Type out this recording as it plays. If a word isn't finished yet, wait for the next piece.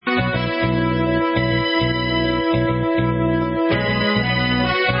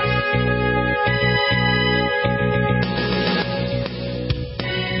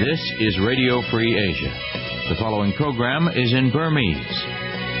is Radio Free Asia. The following program is in Burmese.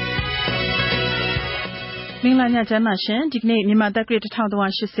 မင်္ဂလာညချမ်းပါရှင်ဒီကနေ့မြန်မာတက္ကရာ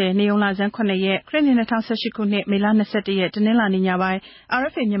1380နေုံလာဇန်9ရက်ခရစ်နှစ်2018ခုနှစ်မေလ21ရက်တနင်္လာနေ့ညပိုင်း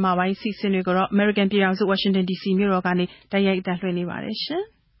RFA မြန်မာပိုင်းစီစဉ်တွေကိုတော့ American ပြည်ထောင်စု Washington DC မြို့တော်ကနေတိုက်ရိုက်အသံလွှင့်နေပါတယ်ရှင်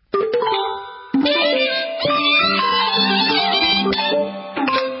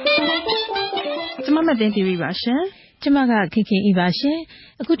ကျွန်မမတင်တီဗီပါရှင်ကျွန်မကခင်ခင်ဤပါရှင်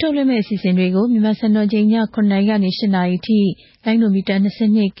အခုထုတ်လွှင့်မယ့်အစီအစဉ်တွေကိုမြန်မာစံတော်ချိန်ည9:00နာရီကနေ10:00နာရီထိလိုင်းနိုမီတာ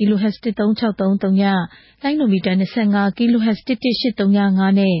22 kHz 13633ညလိုင်းနိုမီတာ25 kHz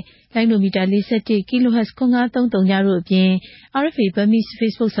 11835နဲ့လိုင်းနိုမီတာ41 kHz 9333ညတို့အပြင် RFA Burmese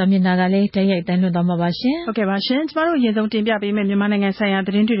Facebook စာမျက်နှာကလည်းတိုက်ရိုက်တန်းလွှင့်သွားမှာပါရှင်ဟုတ်ကဲ့ပါရှင်ကျမတို့အရင်ဆုံးတင်ပြပေးမယ့်မြန်မာနိုင်ငံဆိုင်ရာသ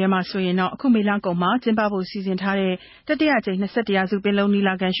တင်းတွေထဲမှာဆိုရင်တော့အခုမေလကုန်မှာကျင်းပဖို့စီစဉ်ထားတဲ့တတိယကြိမ်21ရာစုပင်လုံနီ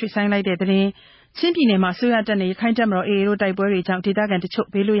လာခံရွှေ့ဆိုင်းလိုက်တဲ့သတင်းချင်းပြည်နယ်မှာဆိုရတက်နေခိုင်တက်မတော် AA တို့တိုက်ပွဲတွေကြောင့်ဒေသခံတ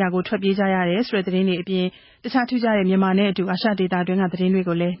ချို့ဘေးလွတ်ရာကိုထွက်ပြေးကြရတယ်ဆိုတဲ့သတင်းတွေအပြင်တခြားထူးခြားတဲ့မြန်မာနဲ့အတူအာရှဒေသတွင်းကသတင်းတွေ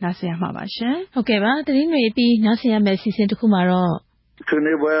ကိုလည်းနားဆင်ရမှာပါရှင်ဟုတ်ကဲ့ပါသတင်းတွေအပြီးနားဆင်ရမယ့်အစီအစဉ်တစ်ခု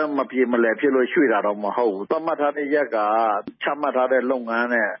မှာတော့ဆွေးနွေးပွဲမပြေမလည်ဖြစ်လို့ရွှေ့တာတော့မဟုတ်ဘူး။သတ်မှတ်ထားတဲ့ရက်ကချမှတ်ထားတဲ့လုပ်င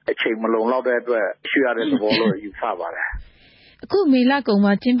န်းနဲ့အချိန်မလုံလောက်တဲ့အတွက်ရွှေ့ရတဲ့သဘောလို့ယူဆပါတယ်အခုမေလကုန်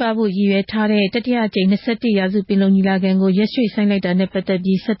မှာကျင်းပဖို့ရည်ရွယ်ထားတဲ့တတိယကြိမ်21ရာစုပင်လုံညီလာခံကိုရက်ရွှေ့ဆိုင်းလိုက်တာနဲ့ပတ်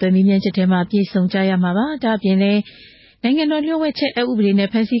သက်ပြီးဆက်သွယ်မေးမြန်းချက်ထဲမှာပြည်စုံကြရမှာပါ။ဒါ့အပြင်လည်းနိုင်ငံတော်လျှို့ဝှက်ချက်အဥပဒေ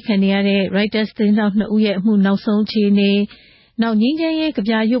နဲ့ဖမ်းဆီးခံနေရတဲ့ Reuters သတင်းထောက်2ဦးရဲ့အမှုနောက်ဆုံးအခြေအနေနောက်ငြိမ်းချမ်းရေးကြ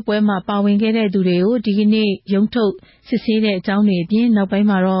ပြရွတ်ပွဲမှာပါဝင်ခဲ့တဲ့သူတွေကိုဒီကနေ့ရုံးထုတ်စစ်ဆေးတဲ့အကြောင်းတွေအပြင်နောက်ပို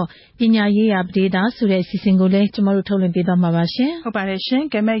င်းမှာတော့ပညာရေးရာပဒေသာဆိုတဲ့အစီအစဉ်ကိုလည်းကျမတို့ထုတ်လွှင့်ပေးသွားမှာပါရှင်ဟုတ်ပါ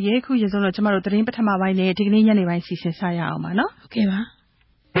တယ်ရှင်ကဲမဲ့ရေခုရေဆုံးတော့ကျမတို့သတင်းပထမပိုင်းနဲ့ဒီကနေ့ညနေပိုင်းစီစဉ်စရအောင်ပါနော်ဟုတ်ကဲ့ပါ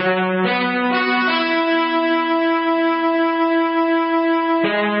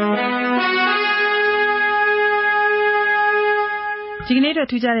ဒီကနေ့တော့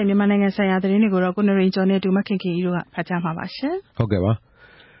ထူးခြားတဲ့မြန်မာနိုင်ငံဆိုင်ရာသတင်းတွေကိုတော့ကိုနရိန်ကျော်နဲ့ဒူမခင်ခင်ကြီးတို့ကဖတ်ကြားမှာပါရှင်ဟုတ်ကဲ့ပါ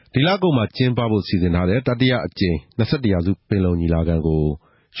ဒီလကုန်မှာကျင်းပဖို့စီစဉ်ထားတဲ့တတိယအကြိမ်21ရာစုပင်လုံညီလာခံ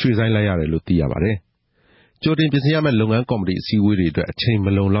ကိုရွှေ့ဆိုင်းလိုက်ရတယ်လို့သိရပါတယ်ကြိုတင်ပြင်ဆင်ရမယ့်လုပ်ငန်းကော်မတီအစည်းအဝေးတွေအတွက်အချိန်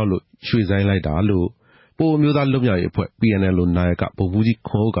မလုံလောက်လို့ရွှေ့ဆိုင်းလိုက်တာလို့ပိုအမျိုးသားလွတ်မြောက်ရေးအဖွဲ့ PNL လို့နာယက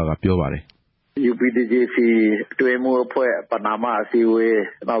ဗိုလ်မှူးကြီးခွန်ဥက္ကာကပြောပါတယ်UPDJC အတွင်းမှုအဖွဲ့ပနာမအစည်းအ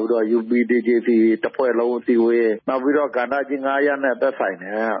ဝေးနောက်ပြီးတော့ UPDJC တစ်ဖွဲ့လုံးအစည်းအဝေးနောက်ပြီးတော့ကဏ္ဍကြီး9ရပ်နဲ့သက်ဆိုင်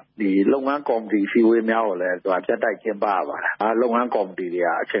တဲ့ဒီလုပ်ငန်းကော်မတီအစည်းအဝေးများကိုလည်းပြတ်တိုက်ကျင်းပရပါတယ်။လုပ်ငန်းကော်မတီတွေ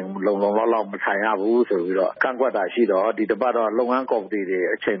ကအချိန်လုံလောက်မထိုင်ရဘူးဆိုပြီးတော့ကန့်ကွက်တာရှိတော့ဒီတစ်ပတ်တော့လုပ်ငန်းကော်မတီ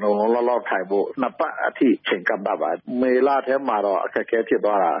တွေအချိန်လုံလောက်ထိုင်ဖို့နှစ်ပတ်အထိချိန်ကန့်ပတ်ပါမေလထဲမှာတော့အခက်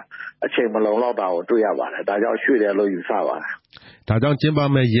အခဲဖြစ်သွားတာအချိန်မလုံလောက်တာကိုတွေ့ရပါတယ်။ဒါကြောင့်ရွှေ့တယ်လို့ယူဆပါတယ်။ဒါကြောင့်ကျင်း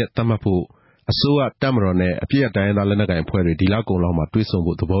ပမယ့်ရက်သတ်မှတ်ဖို့အစိုးရတပ်မတော်နဲ့အပြည့်အတိုင်းသားလက်နက်ကိုင်အဖွဲ့တွေဒီလကုန်လောက်မှာတွေ့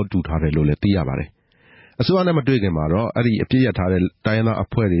ဆုံဖို့သဘောတူထားတယ်လို့လည်းသိရပါတယ်။အစိုးရနဲ့မတွေ့ခင်မှာတော့အဲ့ဒီအပြည့်ရထားတဲ့တိုင်းသားအ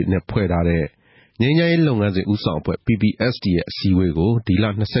ဖွဲ့တွေနဲ့ဖွဲ့ထားတဲ့ငြိမ်းချမ်းရေးလုပ်ငန်းစဉ်ဦးဆောင်အဖွဲ့ PPSD ရဲ့အစည်းအဝေးကိုဒီလ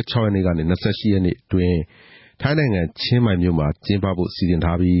26ရက်နေ့ကနေ28ရက်နေ့အတွင်းထိုင်းနိုင်ငံချင်းမိုင်မြို့မှာကျင်းပဖို့စီစဉ်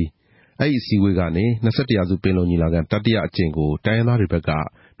ထားပြီးအဲ့ဒီအစည်းအဝေးကနေ21ရာစုပင်လုံညီလာခံတတိယအကြိမ်ကိုတိုင်းသားတွေဘက်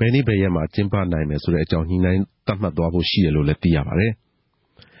ကဘယ်နေ့ဘယ်ရက်မှာကျင်းပနိုင်မယ်ဆိုတဲ့အကြောင်းညှိနှိုင်းသတ်မှတ်သွားဖို့ရှိတယ်လို့လည်းသိရပါတယ်။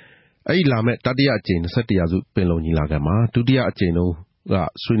အဲ့ဒီလာမဲ့တတိယအကြိမ်21ရာစုပင်လုံညီလာခံမှာဒုတိယအကြိမ်လုံး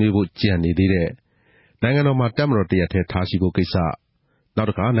ကဆွေးနွေးဖို့ကြံနေသေးတဲ့နိုင်ငံတော်မှာတပ်မတော်တရက်ထဲထားရှိဖို့ကိစ္စနောက်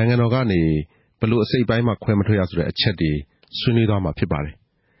တစ်ခါနိုင်ငံတော်ကနေဘလို့အစိပ်ပိုင်းမှာခွဲမထွက်ရဆိုတဲ့အချက်တွေဆွေးနွေးသွားမှာဖြစ်ပါတယ်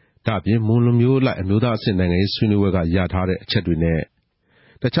။ဒါ့အပြင်မွန်လူမျိုးလိုက်အမျိုးသားအဆင့်နိုင်ငံရေးဆွေးနွေးပွဲကရထားတဲ့အချက်တွေနဲ့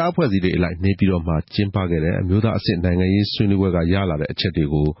တခြားအဖွဲ့အစည်းတွေအလိုက်နေပြည်တော်မှာကျင်းပခဲ့တဲ့အမျိုးသားအဆင့်နိုင်ငံရေးဆွေးနွေးပွဲကရလာတဲ့အချက်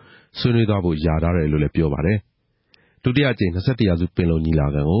တွေကိုဆွေးနွေးသွားဖို့ယာထားတယ်လို့လည်းပြောပါတယ်။ဒုတိယအကြိမ်21ရာစုပင်လုံညီလာ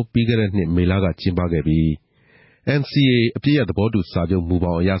ခံကိုပြီးခဲ့တဲ့နှစ်မေလကကျင်းပခဲ့ပြီး NCA အပြည့်အသဘောတူစာချုပ်မူ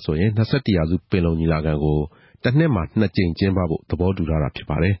ပေါင်းအရဆိုရင်21ရာစုပင်လုံညီလာခံကိုတစ်နှစ်မှာ2ကြိမ်ကျင်းပဖို့သဘောတူထားတာဖြစ်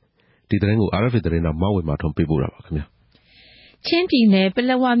ပါတယ်။ဒီသတင်းကို RFA သတင်းတော်မဝေမာထွန်းပေးပို့တာပါခင်ဗျာ။ချင်းပြည်နယ်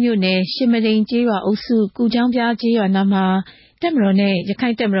ပလက်ဝမြို့နယ်ရှမတိန်ကျေးရွာအုပ်စုကူချောင်းပြားကျေးရွာနားမှာတပ်မတော်နဲ့ရခို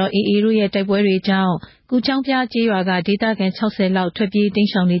င်တပ်မတော် AA တို့ရဲ့တိုက်ပွဲတွေကြောင့်ကူချောင်းပြားကျေးရွာကဒေသခံ60လောက်ထွက်ပြေးတိမ်း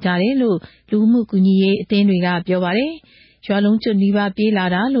ရှောင်နေကြတယ်လို့လူမှုကူညီရေးအသင်းတွေကပြောပါတယ်။ရွာလုံးကျွတ်နီးပါးပြေးလာ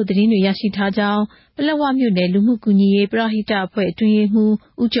တာလို့သတင်းတွေရရှိထားကြောင်းပလက်ဝမြို့နယ်လူမှုကူညီရေးပရဟိတအဖွဲ့အတွင်းရေးမှူး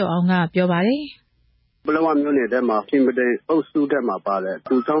ဦးကျော်အောင်ကပြောပါတယ်။ပလက်ဝမြို့နယ်ထဲမှာရှင်မတိန်အုပ်စုထဲမှာပါ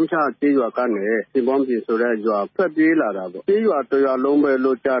တယ်သူချောင်းချကျေးရွာကနေစင်ပေါင်းပြင်ဆိုတဲ့ရွာထွက်ပြေးလာတာပေါ့ကျေးရွာတစ်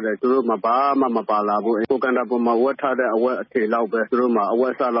ရွာလုံးပဲလို့ကြားတယ်သူတို့မှဘာမှမပါလာဘူးကိုကန်တာပေါ်မှာဝတ်ထားတဲ့အဝတ်အထည်လောက်ပဲသူတို့မှအ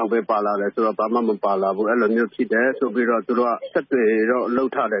ဝတ်စားလောက်ပဲပါလာတယ်ဆိုတော့ဘာမှမပါလာဘူးအဲ့လိုမျိုးဖြစ်တယ်ဆိုပြီးတော့သူတို့ကဆက်တွေတော့လှုပ်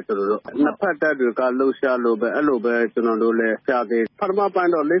ထားတယ်သူတို့နှစ်ဖက်တပ်တွေကလှုပ်ရှားလို့ပဲအဲ့လိုပဲကျွန်တော်တို့လည်းကြားသေးပထမပိုင်း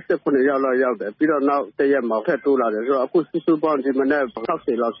တော့49ရောက်လောက်ရောက်တယ်ပြီးတော့နောက်တစ်ရက်မှာထပ်တိုးလာတယ်ဆိုတော့အခုစုစုပေါင်းဒီမနေ့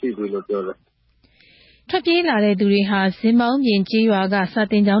60လောက်ရှိပြီလို့ပြောတယ် ထွက်ပြေးလာတဲ့သူတွေဟာဇင်မောင်းပြင်ကျေးရွာ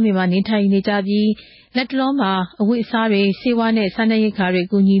ကစာသင်ကျောင်းတွေမှာနေထိုင်နေကြပြီးလက်တလုံးမှာအဝတ်အစားတွေဆေးဝါးနဲ့စားနပ်ရိက္ခာတွေ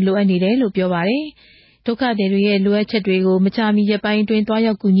အကူအညီလိုအပ်နေတယ်လို့ပြောပါတယ်။ဒုက္ခသည်တွေရဲ့လိုအပ်ချက်တွေကိုမကြာမီရက်ပိုင်းအတွ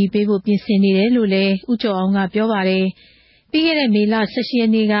င်းတွားရောက်ကူညီပေးဖို့ပြင်ဆင်နေတယ်လို့လည်းဦးကျော်အောင်ကပြောပါတယ်။ပြီးခဲ့တဲ့မေလ18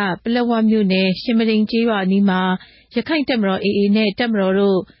ရက်နေ့ကပလက်ဝမြို့နယ်ရှင်မဒိန်ကျေးရွာအနီးမှာရခိုင်တပ်မတော် AA နဲ့တပ်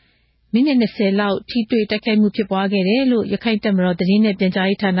မတော်တို့မိနစ်20လောက်ထိတွေ့တိုက်ခိုက်မှုဖြစ်ပွားခဲ့တယ်လို့ရခိုင်တပ်မတော်သတင်းနဲ့ပြန်ကြား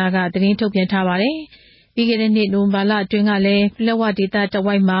ရေးဌာနကသတင်းထုတ်ပြန်ထားပါတယ်။ပြီးခဲ့တဲ့နှစ်နိုဝင်ဘာလအတွင်းကလည်းပလက်ဝဒေသ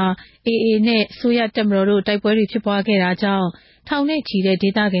တဝိုက်မှာ AA နဲ့ဆိုရတပ်မတော်တို့တိုက်ပွဲတွေဖြစ်ပွားခဲ့တာကြောင့်ထောင်နဲ့ချီတဲ့ဒေ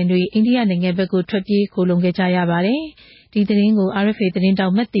သခံတွေအိန္ဒိယနိုင်ငံဘက်ကိုထွက်ပြေးခိုလုံခဲ့ကြရပါတယ်။ဒီသတင်းကို RFA သတင်းတော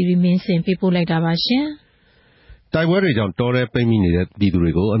က်မတ်တီရီမင်းစင်ပေးပို့လိုက်တာပါရှင်။တိုက်ပွဲတွေကြောင့်တောထဲပိတ်မိနေတဲ့ပြည်သူ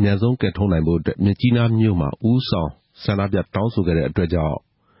တွေကိုအများဆုံးကယ်ထုတ်နိုင်ဖို့အတွက်မြစ်ကြီးနားမြို့မှာဦးဆောင်ဆန္ဒပြတောင်းဆိုခဲ့တဲ့အတွက်ကြော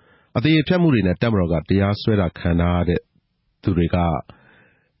င့်အသေးအဖြတ်မှုတွေနဲ့တပ်မတော်ကတရားစွဲတာခံရတဲ့သူတွေ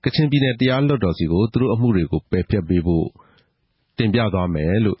ကကချင်ပြည်နယ်တရားလွှတ်တော်စီကိုသူတို့အမှုတွေကိုပယ်ဖျက်ပေးဖို့တင်ပြသွား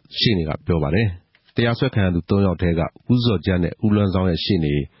မယ်လို့ရှေ့နေကပြောပါတယ်။တရားစွဲခံရသူ3ယောက်ထဲကဦးဇော်ကျန်းနဲ့ဦးလွမ်းဆောင်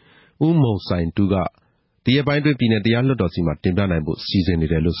ရဲ့ရှေ့နေဦးမုံဆိုင်တူကဒီအပိုင်းတွင်ပြည်နယ်တရားလွှတ်တော်စီမှာတင်ပြနိုင်ဖို့စီ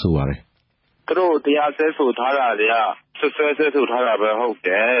စဉ်နေတယ်လို့ဆိုပါတယ်။သူတို့တရားစွဲဆိုထားတာတွေကဆွဆွဲဆိုထားတာပဲဟုတ်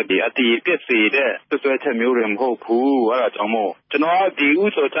တယ်ဒီအတီးပြစ်စီတဲ့ဆွဆွဲချက်မျိုးတွေမဟုတ်ဘူးအဲ့ဒါကြောင့်မို့ကျွန်တော်ဒီ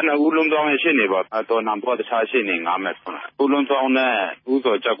ဥစောချနဲ့ဦးလုံးဆောင်ရဲ့ရှင်းနေပါတော့နံပါတ်တခြားရှင်းနေ9မဲ့ဆိုတာဦးလုံးဆောင်နဲ့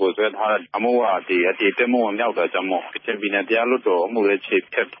ဥစောချက်ကိုဆွဲထားတဲ့အမှုကဒီအတီးတက်မှုမြောက်တာကြောင့်မို့ကချင်ပြည်နယ်တရားလွှတ်တော်အမှုရဲ့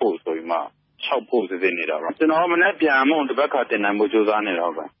ခြေဖြတ်ဖို့ဆိုပြီးမှ6ဖို့စစ်စစ်နေတာပါကျွန်တော်မနေ့ပြန်မှုတစ်ပတ်ခါတင်နိုင်မှုစူးစမ်းနေ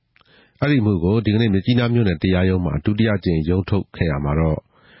တော့ပဲအဲ့ဒီမှုကိုဒီကနေ့မြကြီးနားမြို့နယ်တရားရုံးမှာဒုတိယကြိမ်ရုံးထုတ်ခဲ့ရမှာ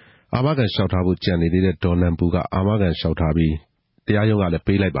တော့အာမခံလျှောက်ထားဖို့ကြံနေသေးတဲ့ဒေါ်နန်ပူကအာမခံလျှောက်ထားပြီးတရားရုံးကလည်း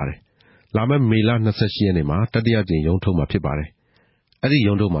ပေးလိုက်ပါတယ်။လာမယ့်မေလ28ရက်နေ့မှာတတိယကြိမ်ရုံးထုတ်မှာဖြစ်ပါတယ်။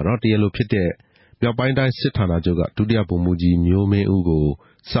အဲ့ဒီရုံးထုတ်မှာတော့တရားလိုဖြစ်တဲ့မြောက်ပိုင်းတိုင်းစစ်ဌာနချုပ်ကဒုတိယဗိုလ်မှူးကြီးမျိုးမင်းဦးကို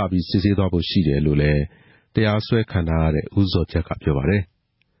စပြီးစစ်ဆေးသွားဖို့ရှိတယ်လို့လည်းတရားစွဲခံထားရတဲ့ဦးဇော်ချက်ကပြောပါတယ်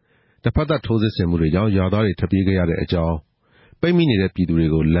။တစ်ဖက်သက်ထိုးစစ်ဆင်မှုတွေကြောင့်ရွာသားတွေထပ်ပြေးခဲ့ရတဲ့အကြောင်းပိတ်မိနေတဲ့ပြည်သူ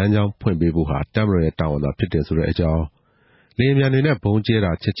တွေကိုလမ်းကြောင်းဖွင့်ပေးဖို့ဟာတပ်မတော်ရဲ့တာဝန်သာဖြစ်တယ်ဆိုတဲ့အကြောင်းလေယာဉ်မြန်တွေနဲ့ဘုံကျဲ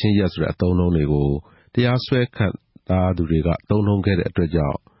တာချက်ချင်းရက်ဆိုတဲ့အသုံးအနှုန်းတွေကိုတရားစွဲခံသားသူတွေကသုံးနှုန်းခဲ့တဲ့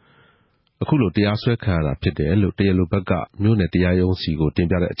အတွက်ကြောင့်အခုလိုတရားစွဲခံရတာဖြစ်တယ်လို့တရားလိုဘက်ကမြို့နယ်တရားရုံးစီကိုတင်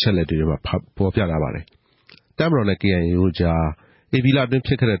ပြတဲ့အချက်လက်တွေမှာဖော်ပြထားပါတယ်။တပ်မတော်နဲ့ KIA တို့ကြားဧပြီလအတွ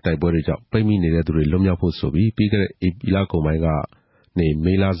င်းဖြစ်ခဲ့တဲ့တိုက်ပွဲတွေကြောင့်ပိတ်မိနေတဲ့သူတွေလွတ်မြောက်ဖို့ဆိုပြီးပြီးခဲ့တဲ့ဧပြီလကုန်ပိုင်းကနေ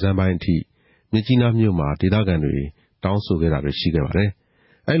မေလဆန်းပိုင်းအထိမြစ်ကြီးနားမြို့မှာဒေသခံတွေတောင်းဆိုခဲ့တာတွေရှိခဲ့ပါတယ်။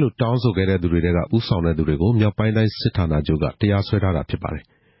အဲလိုတောင်းဆိုခဲ့တဲ့သူတွေကဥဆောင်တဲ့သူတွေကိုမြောက်ပိုင်းတိုင်းစစ်ဌာနချုပ်ကတရားစွဲထားတာဖြစ်ပါတယ်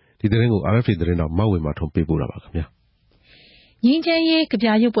။ဒီသတင်းကို RFA သတင်းတော်မဝေမာထုံပေးပို့တာပါခင်ဗျာ။ငင်းချမ်းရေးကြပြ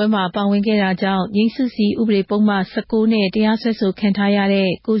ရွတ်ပွဲမှာပါဝင်ခဲ့တာကြောင့်ငင်းစုစီဥပဒေပုံမှန်19နဲ့တရားစွဲဆိုခံထားရတဲ့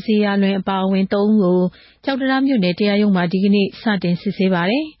ကိုစီယာလွင်အပါအဝင်3ဦးကိုကြောက်တရားမြို့နယ်တရားရုံးမှာဒီကနေ့စတင်စစ်ဆေးပါ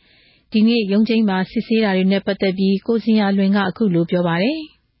တယ်။ဒီနေ့ရုံးချိန်မှာစစ်ဆေးတာတွေနဲ့ပတ်သက်ပြီးကိုစီယာလွင်ကအခုလိုပြောပါတယ်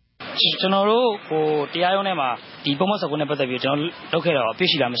။ကျွန်တော်တို့တရားရုံးထဲမှာဒီပုံမှန်19နဲ့ပတ်သက်ပြီးကျွန်တော်လုပ်ခဲ့တာအပြစ်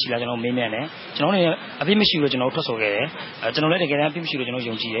ရှိလားမရှိလားကျွန်တော်မေးမြန်းတယ်ကျွန်တော်တို့အပြစ်မရှိဘူးကျွန်တော်ထွက်ဆိုခဲ့တယ်ကျွန်တော်လည်းတကယ်တမ်းအပြစ်မရှိလို့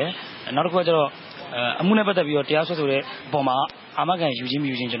ကျွန်တော်ယုံကြည်တယ်နောက်တစ်ခုကကျတော့အမှုနဲ့ပတ်သက်ပြီးတော့တရားစွဲဆိုတဲ့အပေါ်မှာအာမခံယူခြင်း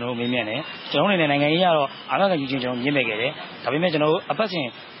မယူခြင်းကျွန်တော်တို့မေးမြန်းတယ်ကျွန်တော်တို့နိုင်ငံရေးကတော့အာမခံယူခြင်းကျွန်တော်ညှင်းပယ်ခဲ့တယ်ဒါပေမဲ့ကျွန်တော်တို့အပတ်စဉ်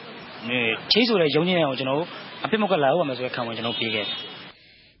ချိတ်ဆိုတဲ့ရုံးချင်းအောင်ကျွန်တော်တို့အပြစ်မကလာဘူးမှာဆိုတဲ့ခံဝန်ကျွန်တော်ပေးခဲ့တယ်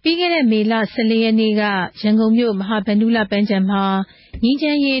ပြီးခဲ့တဲ့မေလ14ရက်နေ့ကရန်ကုန်မြို့မဟာဗန္ဓုလပန်းခြံမှာငင်းချ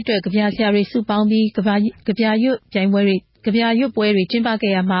မ်းရေးအတွက်ကြပြဆရာတွေစုပေါင်းပြီးကြပြရွတ်ပွဲတွေကျင်း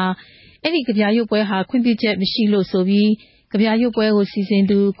ပခဲ့ရမှာအဲ့ဒီကြပြရွတ်ပွဲဟာခွင့်ပြုချက်မရှိလို့ဆိုပြီးကြပြရွတ်ပွဲကိုစီစဉ်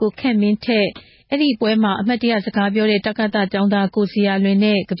သူကိုခန့်မင်းထက်အဲ့ဒီပွဲမှာအမှတ်တရစကားပြောတဲ့တက္ကသကျောင်းသား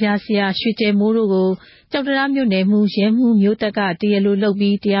ကိုစီယာလွင်နဲ့ကြပြဆရာရွှေကျဲမိုးတို့ကိုကြောက်တရားမြို့နယ်မှုရဲမှုမျိုးတက်ကတရား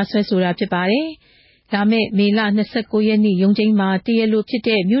လိုလုပ်ပြီးတရားစွဲဆိုတာဖြစ်ပါတယ်။လာမယ့်မေလ29ရက်နေ့ရုံးချိန်မှာတရား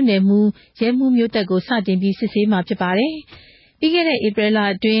လိုဖြစ်တဲ့မြို့နယ်မှုရဲမှုမျိုးတက်ကိုစတင်ပြီးစစ်ဆေးမှာဖြစ်ပါတယ်။ပြီးခဲ့တဲ့ဧပြီ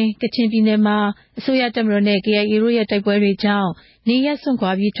လအတွင်းကချင်ပြည်နယ်မှာအစိုးရတပ်မတော်နဲ့ KIA တို့ရဲ့တိုက်ပွဲတွေကြောင့်နေရပ်စွ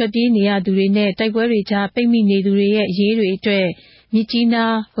န့်ခွာပြီးထွက်ပြေးနေရသူတွေနဲ့တိုက်ပွဲတွေကြားပိတ်မိနေသူတွေရဲ့အရေးတွေအတွက်မြစ်ကြီး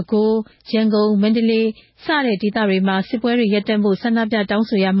နား၊ပဲခူး၊ရန်ကုန်၊မန္တလေးစတဲ့ဒေသတွေမှာစစ်ပွဲတွေရပ်တန့်ဖို့ဆန္ဒပြတောင်း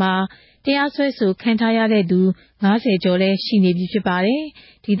ဆိုရမှာတရားစွဲဆိုခံထားရတဲ့သူ90ကျော်လည်းရှိနေပြီဖြစ်ပါတယ်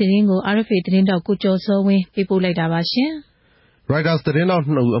။ဒီသတင်းကို RFA သတင်းတောက်ကိုကျော်စောဝင်းပေးပို့လိုက်တာပါရှင်။ Reuters သတင်းတောက်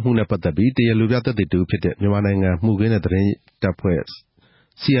2ဦးအမှုနဲ့ပတ်သက်ပြီးတရားလိုပြသက်သေတူဖြစ်တဲ့မြန်မာနိုင်ငံမှုခင်းတဲ့သတင်းတပ်ဖွဲ့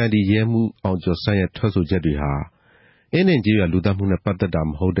CID ရဲမှုအောင်ကျော်ဆန်းရဲ့ထွက်ဆိုချက်တွေဟာအင်းဒင်ကျေးရွာလူသတ်မှုနဲ့ပတ်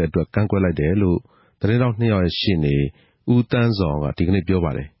သက်တာမဟုတ်တဲ့အတွက်ကန့်ကွက်လိုက်တယ်လို့သတင်းတောက်2ယောက်ရဲ့ရှေ့နေဦးတန်းစောကဒီကနေ့ပြောပါ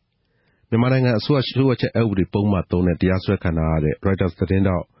တယ်။မြန်မာနိုင်ငံအစိုးရရှိုးဝချက်အဥပဒေပုံမှန်3နဲ့တရားစွဲခံထားရတဲ့ Reuters သတ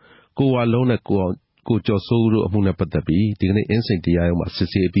င်းတောက်ကိုဝါလုံးနဲ့ကိုကျော်စိုးဦးတို့အမှုနဲ့ပတ်သက်ပြီးဒီကနေ့အင်းစိန်တရားရုံးမှာ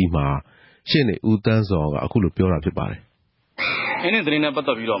စစ်ဆေးပြီးမှရှေ့နေဦးတန်းစောကအခုလိုပြောတာဖြစ်ပါတယ်။ င်းတဲ့သတင်းနဲ့ပတ်သ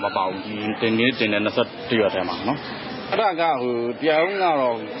က်ပြီးတော့မပါဘူးဒီတင်တဲ့21ရွက်ထဲမှာနော်အဲ့ဒါကတရားရုံးက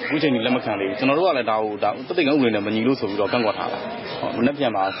တော့အခုချိန်ကြီးလက်မခံသေးဘူးကျွန်တော်တို့ကလည်းဒါတသိကဥပဒေနဲ့မညီလို့ဆိုပြီးတော့ကန့်ကွက်ထားတာမနေ့ပြ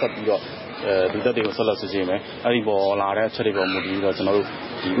န်မှာဆက်ပြီးတော့ဒီသက်တွေကိုဆက်လက်စစ်ဆေးမယ်အဲ့ဒီပေါ်လာတဲ့အချက်တွေပေါ်မူတည်ပြီးတော့ကျွန်တော်တို့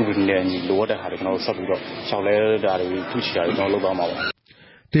ဒီဥပဒေနဲ့ညီလိုအပ်တဲ့ဟာတွေကျွန်တော်တို့ဆက်ပြီးတော့ရှောက်လဲတာတွေထုချတာတွေကျွန်တော်လုပ်သွား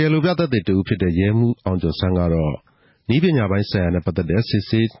မှာပါတရားလိုပြသက်သေတူဖြစ်တဲ့ရဲမှုအောင်ကျော်ဆန်းကတော့ဤပညာပိုင်းဆိုင်ရာနဲ့ပတ်သက်တဲ့စစ်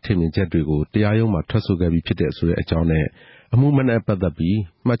ဆေးထင်မြင်ချက်တွေကိုတရားရုံးမှာထွက်ဆိုခဲ့ပြီးဖြစ်တဲ့ဆိုတဲ့အကြောင်းနဲ့အမှုမှန်နဲ့ပတ်သက်ပြီး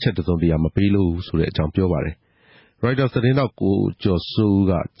မှတ်ချက်တစုံတရာမပေးလို့ဆိုတဲ့အကြောင်းပြောပါတယ်။ Reuters သတင်းတောက်ကိုကျော်စိုးဦး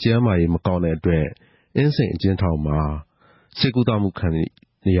ကကျမ်းမာရေးမကောင်းတဲ့အတွက်အင်းစိန်အကျဉ်းထောင်မှာဆေးကုသ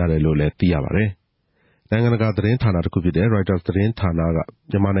မှုခံနေရတယ်လို့လည်းသိရပါတယ်။နိုင်ငံတကာသတင်းဌာနတစ်ခုဖြစ်တဲ့ Reuters သတင်းဌာန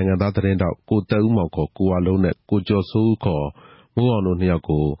ကမြန်မာနိုင်ငံသားသတင်းတောက်ကိုတက်ဦးမောင်ခေါ်ကိုဝါလုံးနဲ့ကိုကျော်စိုးဦးခေါ်မိုးအောင်တို့နှစ်ယောက်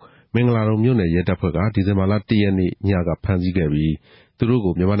ကိုမင်္ဂလာတုံမြို့နယ်ရဲတပ်ဖွဲ့ကဒီဇင်ဘာလ1ရက်နေ့ညကဖမ်းဆီးခဲ့ပြီးသူတို့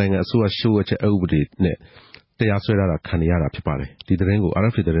ကိုမြန်မာနိုင်ငံအစိုးရရှုပ်ဝက်ချက်အဥပဒေနဲ့တရားစွဲတာခံရတာဖြစ်ပါတယ်။ဒီသတင်းကို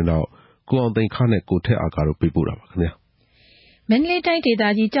RFA သတင်းတောက်ကိုအောင်သိန်းခါနဲ့ကိုထက်အာကာတို့ပေးပို့တာပါခင်ဗျာ။မန္တလေးတိုင်းဒေသ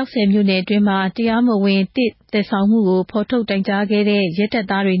ကြီးကျောက်ဆည်မြို့နယ်အတွင်းမှာတရားမဝင်တစ်ဆောင်မှုကိုဖော်ထုတ်တိုင်ကြားခဲ့တဲ့ရဲတပ်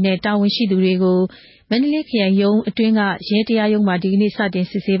သားတွေနဲ့တာဝန်ရှိသူတွေကိုမန္တလေးခရိုင်ရုံးအတွင်းကရဲတရားရုံးမှာဒီကနေ့စတင်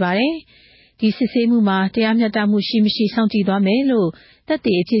စစ်ဆေးပါတယ်။ဒီစစ်ဆေးမှုမှာတရားမျှတမှုရှိမရှိစောင့်ကြည့်သွားမယ်လို့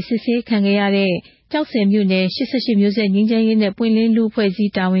သက်သေအဖြစ်စစ်ဆေးခံခဲ့ရတဲ့ကျောက်ဆည်မြို့နယ်88မျိုးဆက်ငြိမ်းချမ်းရေးနဲ့ပွင့်လင်းလူဖွဲ့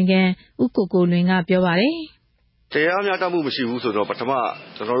စည်းတာဝန်ခံဦးကိုလွင်ကပြောပါတယ်။တရားမျှတမှုမရှိဘူးဆိုတော့ပထမ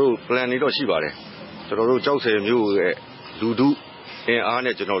ကျွန်တော်တို့ plan တွေတော့ရှိပါတယ်။ကျွန်တော်တို့ကျောက်ဆည်မြို့ရဲ့လူထုအင်အား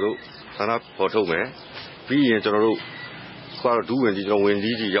နဲ့ကျွန်တော်တို့ဌာနဖော်ထုတ်မယ်။ပြီးရင်ကျွန်တော်တို့ကတော့ဒုဝန်ကြီးကျွန်တော်ဝန်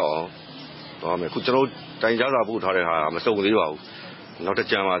ကြီးကြီးရောက်အောင်သွားမယ်။ခုကျွန်တော်တိုင်ကြားစာပို့ထားတဲ့ဟာမစုံသေးပါဘူး။နောက်တစ်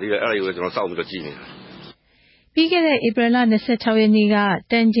ကြံပါသေးတယ်အဲ့ဒါကိုကျွန်တော်စောင့်ပြီးတော့ကြည့်နေတာ။ပြီးခဲ့တဲ့ဧပြီလ26ရက်နေ့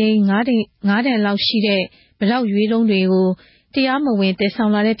ကတန်ချိန်9တန်လောက်ရှိတဲ့ဘလောက်ရွေးလုံးတွေကိုတရားမဝင်တည်ဆော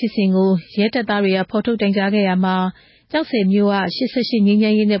င်လာတဲ့ဖြစ်စဉ်ကိုရဲတပ်သားတွေကဖော်ထုတ်တိုင်ကြားခဲ့ရမှာကျောက်ဆည်မြို့က88ငြိမ်းချ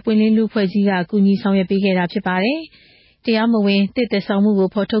မ်းရေးနဲ့ပွင့်လင်းလူဖွဲ့စည်းကအကူအညီဆောင်ရွက်ပေးခဲ့တာဖြစ်ပါတယ်။တရားမဝင်တည်ဆောင်မှုကို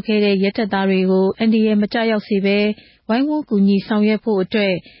ဖော်ထုတ်ခဲ့တဲ့ရဲတပ်သားတွေကိုအန်ဒီရဲမကြောက်ရောက်စေဘဲဝိုင်းဝန်းကူညီဆောင်ရွက်ဖို့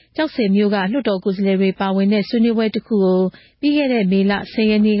အတွက်ကျောက်ဆည်မြို့ကလွှတ်တော်ကိုယ်စားလှယ်တွေပါဝင်တဲ့ဆွေးနွေးပွဲတစ်ခုကိုပြီးခဲ့တဲ့မေလ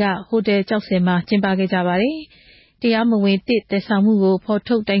10ရက်နေ့ကဟိုတယ်ကျောက်ဆည်မှာကျင်းပခဲ့ကြပါတယ်။တရားမဝင်တစ်ဆောင်မှုကိုဖော်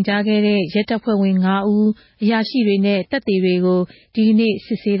ထုတ်တိုင်ကြားခဲ့တဲ့ရဲတပ်ဖွဲ့ဝင်5ဦးအရာရှိတွေနဲ့တပ်တွေတွေကိုဒီနေ့စ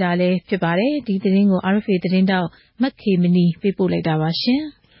စ်ဆေးတာလည်းဖြစ်ပါတယ်။ဒီသတင်းကို RFA သတင်းတောက်မက်ခေမနီပေးပို့လိုက်တာပါရှင်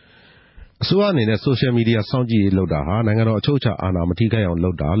။အစိုးရအနေနဲ့ဆိုရှယ်မီဒီယာစောင့်ကြည့်ရေးလုပ်တာဟာနိုင်ငံတော်အချုပ်အခြာအာဏာမထိခိုက်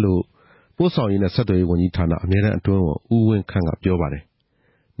အောင်လုပ်တာလို့ပို့ဆောင်ရေးနဲ့ဆက်သွယ်ရေးဝန်ကြီးဌာနအမြဲတမ်းအတွင်းဝန်ဦးဝင်းခန့်ကပြောပါတယ်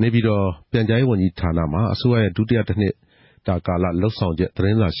။နေပြည်တော်ပြန်ကြားရေးဝန်ကြီးဌာနမှာအစိုးရရဲ့ဒုတိယတစ်နှစ်တာကာလလှုပ်ဆောင်ချက်သတ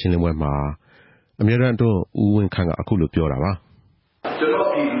င်းစာရှင်းလင်းပွဲမှာအမြဲတမ်းအတွင်းဦးဝင်းခန့်ကအခုလိုပြောတာပါ။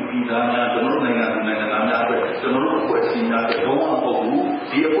ကျွန်တော်ပြည်သားများကျွန်တော်နိုင်ငံသားများအတွက်ကျွန်တော်တို့အဖွဲ့အစည်းများအတွက်လုံးဝမဟုတ်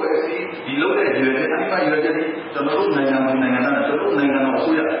ဘူးဒီအဖွဲ့အစည်းဒီလုပ်တဲ့ရွေးတဲ့အတိုင်းရွေးတဲ့ကျွန်တော်တို့နိုင်ငံသားကျွန်တော်တို့နိုင်ငံတော်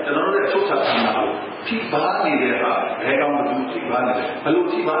အစိုးရကျွန်တော်တို့ရဲ့ချုပ်ချာအာဏာကိုထိပါနေတဲ့ဟာဘယ်ကောင်မှမထိပါနေတယ်ဘယ်လို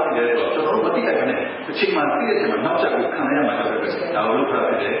ထိပါနေလဲဆိုတော့ကျွန်တော်တို့မသိတဲ့ကနေအချိန်မှသိတဲ့ချိန်မှာနောက်ချက်ကိုခံရမှာပဲဒါကိုလုပ်ထား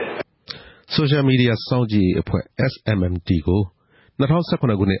တယ်ဆိုရှယ်မီဒီယာစောင့်ကြည့်ရေးအဖွဲ့ SMMT ကို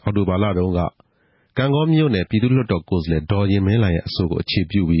2018ခုနှစ်အောက်တိုဘာလတုန်းကကံကောမြို့နယ်ပြည်သူ့လွှတ်တော်ကိုယ်စားလှယ်ဒေါ်ရင်မင်းလိုင်ရဲ့အဆိုကိုအခြေ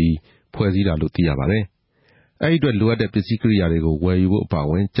ပြုပြီးဖွဲ့စည်းတာလို့သိရပါတယ်။အဲဒီအတွက်လိုအပ်တဲ့ပစ္စည်းကိရိယာတွေကိုဝယ်ယူဖို့အပါအ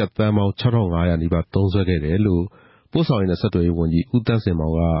ဝင်ကျပ်သန်းပေါင်း6500နီးပါးသုံးစွဲခဲ့တယ်လို့ပို့ဆောင်ရေးနဲ့ဆက်သွယ်ရေးဝန်ကြီးဦးသန်းစင်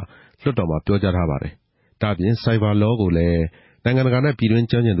မောင်ကလွှတ်တော်မှာပြောကြားထားပါတယ်။ဒါ့အပြင်စိုက်ဘာလောကိုလည်းနိုင်ငံတကာနဲ့ပြည်တွ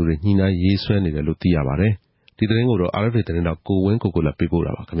င်းကျွမ်းကျင်သူတွေညှိနှိုင်းရေးဆွဲနေတယ်လို့သိရပါတယ်။ဒီသတင်းကိုတော့ RFA သတင်းတောက်ကိုဝင်းကိုလည်း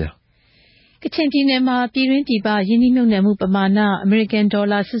ပေးပို့တာပါခင်ဗျာ။ကချင်ပြည်နယ်မှာပြည်တွင်းပြည်ပရင်းနှီးမြှုပ်နှံမှုပမာဏအမေရိ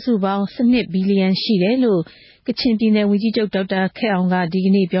ကန်ဒေါ်လာစုစုပေါင်း12ဘီလီယံရှိတယ်လို့ကချင်ပြည်နယ်ဝန်ကြီးချုပ်ဒေါက်တာခက်အောင်ကဒီ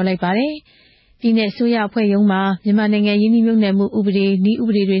ကနေ့ပြောလိုက်ပါတယ်။ပြည်내အစိုးရအဖွဲ့ရုံးမှာမြန်မာနိုင်ငံရင်းနှီးမြှုပ်နှံမှုဥပဒေနည်းဥ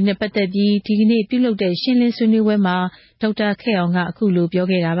ပဒေတွေနဲ့ပတ်သက်ပြီးဒီကနေ့ပြုလုပ်တဲ့ရှင်းလင်းဆွေးနွေးပွဲမှာဒေါက်တာခက်အောင်ကအခုလိုပြော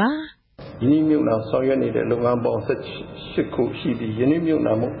ခဲ့တာပါ။ရင်းနှီးမြှုပ်နှံဆောင်ရွက်နေတဲ့လုပ်ငန်းပေါင်း18ခုရှိပြီးရ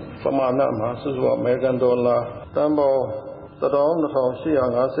င်းနှီးမြှုပ်နှံမှုပမာဏမှာစုစုပေါင်းအမေရိကန်ဒေါ်လာတန်ပေါင်း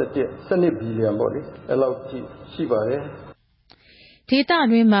12,851ဘီလီယံပေါ့လေအဲ့လောက်ရှိပါတယ်ဒေ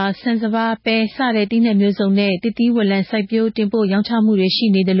သတွင်းမှာဆန်စပါးပဲစတဲ့သီးနှံမျိုးစုံနဲ့တည်သီးဝလံစိုက်ပျိုးတင်ပို့ရောင်းချမှုတွေရှိ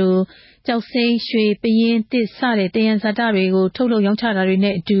နေတယ်လို့ကြောက်စိမ်းရွှေပယင်းတစ်စတဲ့တယံဇာတတွေကိုထုတ်လုပ်ရောင်းချတာ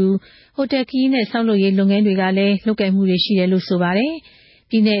တွေနဲ့အတူဟိုတယ်ခရီးနဲ့ဆောက်လုပ်ရေးလုပ်ငန်းတွေကလည်းလုပ်ကိုင်မှုတွေရှိတယ်လို့ဆိုပါ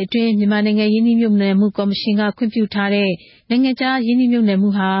တယ်ပြည်내အတွင်းမြန်မာနိုင်ငံရင်းနှီးမြှုပ်နှံမှုကော်မရှင်ကခွင့်ပြုထားတဲ့နိုင်ငံခြားရင်းနှီးမြှုပ်နှံမှု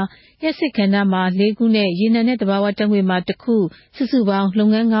ဟာရစစ်ခန္ဓာမှာ4ခုနဲ့ရေနံနဲ့သဘာဝဓာတ်ငွေ့မှာ1ခုစုစုပေါင်းလုပ်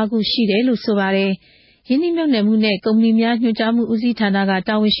ငန်း5ခုရှိတယ်လို့ဆိုပါတယ်ရင်းနှီးမြှုပ်နှံမှုနဲ့ကုမ္ပဏီများညွှန်ကြားမှုဦးစီးဌာန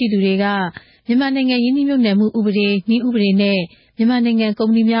ကတာဝန်ရှိသူတွေကမြန်မာနိုင်ငံရင်းနှီးမြှုပ်နှံမှုဥပဒေနည်းဥပဒေနဲ့မြန်မာနိုင်ငံကုမ္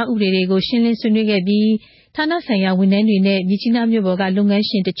ပဏီများဥပဒေတွေကိုရှင်းလင်းဆွေးနွေးခဲ့ပြီး ဌာနဆိုင်ရာဝန်ထမ်းတွေနဲ့မြစ်ကြီးနားမြို့ပေါ်ကလုပ်ငန်း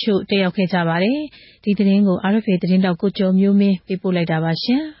ရှင်တချို့တက်ရောက်ခဲ့ကြပါတယ်။ဒီသတင်းကို RFA သတင်းတောက်ကိုကျော်မျိုးမင်းပေးပို့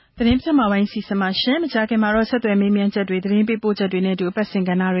လိုက်တာပါရှင်။သတင်းပြမပိုင်းစီစဉ်မှာရှင်မကြခင်မှာတော့ဆက်သွယ်မေးမြန်းချက်တွေသတင်းပေးပို့ချက်တွေနဲ့အတူအပတ်စဉ်က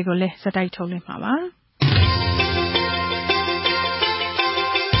ဏ္ဍတွေကိုလည်းစတိုက်ထုတ်လွှင့်မှာပါ။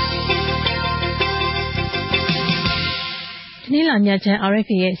ဒီနေ့လာညချမ်း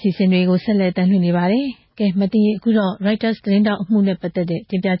RFA ရဲ့အစီအစဉ်တွေကိုဆက်လက်တင်ပြနေပါတယ်။ကဲမသိအခုတော့ Reuters သတင်းတောက်အမှုနဲ့ပတ်သက်တဲ့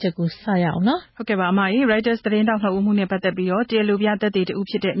တင်ပြချက်ကိုစရအောင်နော်။ဟုတ်ကဲ့ပါအမကြီး Reuters သတင်းတောက်နှစ်ဦးမှုနဲ့ပတ်သက်ပြီးတော့တရားလိုပြသက်သေ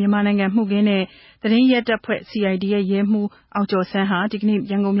တဦးဖြစ်တဲ့မြန်မာနိုင်ငံမှုခင်းနဲ့သတင်းရဲတပ်ဖွဲ့ CID ရဲ့ရဲမှူးအောင်ကျော်ဆန်းဟာဒီက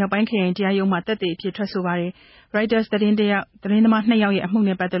နေ့ရန်ကုန်မြောက်ပိုင်းခရိုင်တရားရုံးမှာသက်သေအဖြစ်ထွက်ဆိုပါတယ်။ Reuters သတင်းသမား2ယောက်ရဲ့အမှု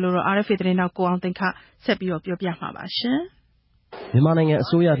နဲ့ပတ်သက်လို့တော့ RFA သတင်းတောက်ကိုအောင်သိန်းခဆက်ပြီးတော့ပြောပြမှာပါရှင်။မြန်မာနိုင်ငံအ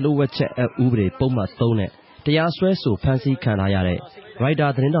စိုးရလှုပ်ဝက်ချက်အက်ဥပဒေပုံမှန်3နဲ့တရားစွဲဆိုဖမ်းဆီးခံထားရတဲ့ရိုက်တာ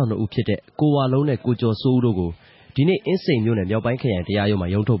သတင်းတောက်2ဦးဖြစ်တဲ့ကိုဝါလုံးနဲ့ကိုကျော်စိုးဦးတို့ကိုဒီနေ့အင်းစိန်မြို့နယ်မြောက်ပိုင်းခရိုင်တရားရုံးမှာ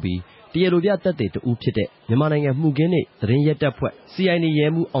ရုံးထုတ်ပြီးတရားလိုပြသက်သေတဦးဖြစ်တဲ့မြန်မာနိုင်ငံမှုခင်းနဲ့သတင်းရဲတပ်ဖွဲ့ CID ရဲ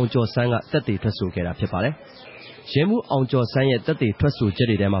မှူးအောင်ကျော်ဆန်းကသက်သေထွက်ဆိုခဲ့တာဖြစ်ပါတယ်။ရဲမှူးအောင်ကျော်ဆန်းရဲ့သက်သေထွက်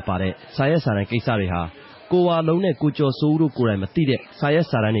ဆိုချက်တွေထဲမှာပါတဲ့စာရွက်စာတမ်းကိစ္စတွေဟာကိုဝါလုံးနဲ့ကိုကျော်စိုးဦးတို့ကိုယ်တိုင်မသိတဲ့စာရွက်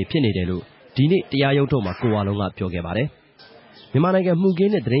စာတမ်းတွေဖြစ်နေတယ်လို့ဒီနေ့တရားရုံးထုတ်မှာကိုဝါလုံးကပြောခဲ့ပါတယ်။မြန်မာနိုင်ငံမှု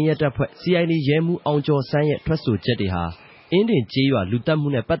ခင်းနဲ့သတင်းရဲတပ်ဖွဲ့ CID ရဲမှူးအောင်ကျော်ဆန်းရဲ့ထွက်ဆိုချက်တွေဟာအင်းတင်ကျေးရွာလူတက်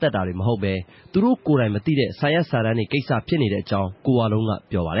မှုနဲ့ပတ်သက်တာတွေမဟုတ်ပဲသူတို့ကိုယ်တိုင်မသိတဲ့စာရွက်စာတမ်းတွေကိစ္စဖြစ်နေတဲ့အကြောင်းကိုဝါလုံး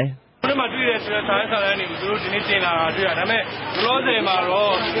ကပြောပါတယ်။ဒီမှာတွေ့တဲ့စာရွက်စာတမ်းတွေကိုသူတို့ဒီနေ့တင်လာတာတွေ့ရဒါပေမဲ့ဘလော့ဆယ်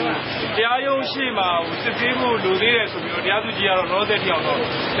မှာတော့တရားရုံးရှိမှာစစ်ဆေးဖို့လိုသေးတယ်ဆိုပြီးတော့တရားသူကြီးကတော့လော့ဆယ်တိအောင်တော့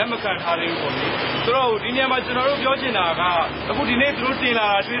လက်မခံထားသေးဘူးပေါ့လေ။ဆိုတော့ဒီနေရာမှာကျွန်တော်တို့ပြောချင်တာကအခုဒီနေ့သူတို့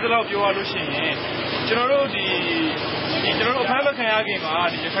တင်လာတာတွေ့သလောက်ပြောရလို့ရှိရင်ကျွန်တော်တို့အဖမ်းမခံရခင်မှာ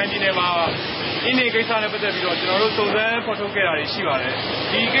ဒီရခိုင်ပြည်နယ်မှာအင်းဒီကိစ္စနဲ့ပတ်သက်ပြီးတော့ကျွန်တော်တို့စုံစမ်းဖော်ထုတ်ခဲ့တာတွေရှိပါတယ်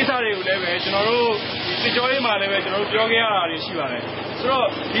။ဒီကိစ္စတွေကိုလည်းပဲကျွန်တော်တို့စစ်ကြောရေးမှာလည်းပဲကျွန်တော်တို့ပြောခဲ့ရတာတွေရှိပါတယ်။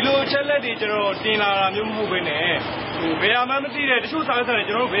ဆိုတော့ဒီလိုချက်လက်တွေကျွန်တော်တင်လာတာမျိုးမဟုတ်ဘဲနဲ့ဘယ်မှမသိတဲ့တချို့စာရွက်စာတမ်း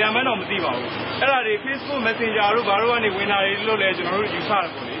ကျွန်တော်တို့ဘယ်မှတော့မသိပါဘူး။အဲ့ဒါတွေ Facebook Messenger တို့ဘာတို့ကနေဝင်လာတွေလို့လည်းကျွန်တော်တို့ယူဆတယ်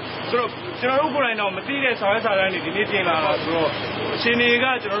ပေါ့လေ။ဆိုတော့ကျွန်တော်တို့ကိုယ်တိုင်တော့မသိတဲ့စာရွက်စာတမ်းတွေဒီနေ့တင်လာတာဆိုတော့အရှင်တွေ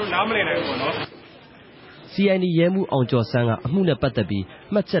ကကျွန်တော်တို့နားမလည်နိုင်ဘူးပေါ့နော်။ CID ရဲမှူးအောင်ကျော်ဆန်းကအမှုနဲ့ပတ်သက်ပြီး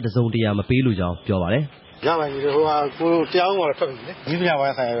မှတ်ချက်တစုံတရာမပေးလို့ကြောင်းပြောပါတယ်။ရပါပြီဟိုဟာကိုတရားရုံးမှာထွက်ပြီလေ။ဒီပြ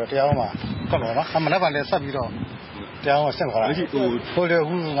ပိုင်းဆိုင်ရတော့တရားရုံးမှာထွက်မယ်နော်။မနက်ဖြန်လည်းဆက်ပြီးတော့တရားရုံးမှာဆက်ခေါ်လာ။ဟိုလေအ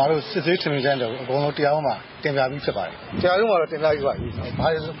ခုငါတို့စစ်ဆေးထင်မြင်ကြတယ်အကုန်လုံးတရားရုံးမှာတင်ပြပြီးဖြစ်ပါတယ်။တရားရုံးမှာတော့တင်ပြပြီးပါပြီ။ဘာ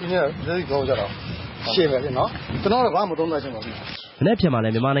လို့ပြင်းနေလဲပြောကြတော့ရှင်းမယ်နော်။ကျွန်တော်တော့ဘာမှမသုံးသပ်ချင်ပါဘူး။မနေ့ဖြန်မှာလ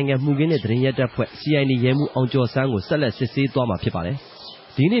ည်းမြန်မာနိုင်ငံမှုခင်းတဲ့သတင်းရဲတပ်ဖွဲ့ CID ရဲမှူးအောင်ကျော်ဆန်းကိုဆက်လက်စစ်ဆေးသွားမှာဖြစ်ပါတယ်။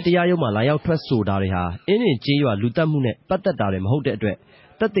ဒီနေ့တရားရုံးမှာလာရောက်ထွက်ဆိုတာတွေဟာအင်းတင်ကျေးရွာလူတက်မှုနဲ့ပတ်သက်တာတွေမဟုတ်တဲ့အတွက်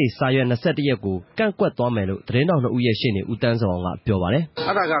သက်သေစာရွက်21ရက်ကိုကန့်ကွက်သွားမယ်လို့သတင်းတောက်2ဦးရဲ့ရှေ့နေဦးတန်းစောအောင်ကပြောပါတယ်။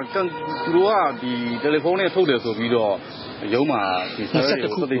အဲ့ဒါကသူတို့ကဒီတယ်လီဖုန်းနဲ့ထုတ်တယ်ဆိုပြီးတော့ရုံးမှာဒီစာရွက်တွေ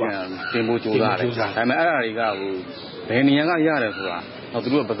ကိုသက်သေခံတင်ဖို့ကြိုးစားတယ်။ဒါပေမဲ့အဲ့ဒါတွေကဘယ်နေရာကရတယ်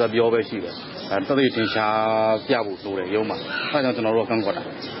ဆိုတာသူတို့ကပတ်သက်ပြောပဲရှိတယ်။သက်သေထင်ရှားပြဖို့လိုတယ်ရုံးမှာ။အဲ့ဒါကြောင့်ကျွန်တော်တို့ကကန့်ကွက်တာ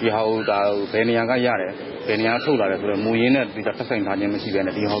။ဒီဟာကိုဒါဘယ်နေရာကရတယ်ဘယ်နေရာထုတ်လာတယ်ဆိုတော့မူရင်းနဲ့ဒီသက်ဆိုင်ထားခြင်းမ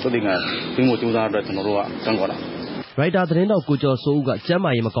ရှိဘဲနဲ့ဒီဟာသက်သေခံတင်ဖို့ကြိုးစားတဲ့အတွက်ကျွန်တော်တို့ကကန့်ကွက်တာ။ရိုက်တာသတင်းတောက်ကိုကျော်စိုးဦးကကျ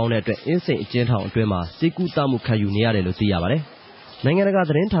မ်းမာရေးမကောင်းတဲ့အတွက်အင်းစိန်အကျဉ်းထောင်အတွင်းမှာစိတ်ကူးတမှုခံယူနေရတယ်လို့သိရပါတယ်။နိုင်ငံတကာ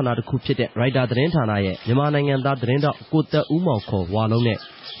သတင်းဌာနတစ်ခုဖြစ်တဲ့ရိုက်တာသတင်းဌာနရဲ့မြန်မာနိုင်ငံသားသတင်းတောက်ကိုသက်ဦးမောင်ခေါ်ဝါလုံးနဲ့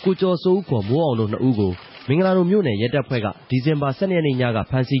ကိုကျော်စိုးဦးခေါ်မိုးအောင်တို့2ဦးကိုမင်္ဂလာဒုံမြို့နယ်ရဲတပ်ဖွဲ့ကဒီဇင်ဘာ12ရက်နေ့ညက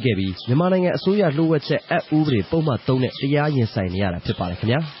ဖမ်းဆီးခဲ့ပြီးမြန်မာနိုင်ငံအစိုးရလှုပ်ဝက်ချက်အက်ဥပဒေပုံမှန်3နဲ့တရားရင်ဆိုင်နေရတာဖြစ်ပါတယ်ခင်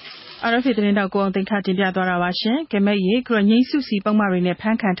ဗျာRFA သတင်းတောက်ကိုအောင်သိန်းခတင်ပြသွားတာပါရှင်။ကဲမဲ့ရေခရငိမ့်စုစီပုံမှန်တွေနဲ့ဖ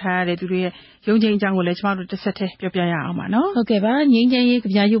မ်းခံထားရတဲ့သူတွေရဲ့ရုံးချိန်အကြောင်းကိုလည်းကျမတို့တစ်ဆက်တည်းပြောပြရအောင်ပါနော်။ဟုတ်ကဲ့ပါငိမ့်ချမ်းရေးကြ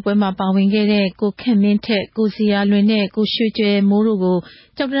ပြရုပ်ပွဲမှာပါဝင်ခဲ့တဲ့ကိုခန့်မင်းထက်ကိုစီယာလွင်နဲ့ကိုရွှေကျဲမိုးတို့ကို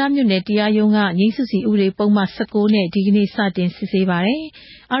ကြောက်တရားမြို့နယ်တရားရုံးကငိမ့်စုစီဥပဒေပုံမှန်19နဲ့ဒီကနေ့စတင်စစ်ဆေးပါတယ်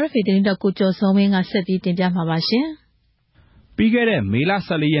။ RFA သတင်းတောက်ကိုကျော်စောမင်းကဆက်ပြီးတင်ပြမှာပါရှင်။ပြီးခဲ့တဲ့မေလ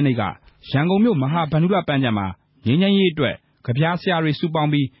14ရက်နေ့ကရန်ကုန်မြို့မဟာဗန္ဓုလပန်းခြံမှာငိမ့်ချမ်းရေးအတွက်ကြပြဆရာတွေစု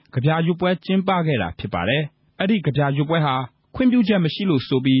ပေါင်းပြီးကြပြရွတ်ပွဲကျင်းပခဲ့တာဖြစ်ပါတယ်။အဲ့ဒီကြပြရွတ်ပွဲဟာခွင့်ပြုချက်မရှိလို့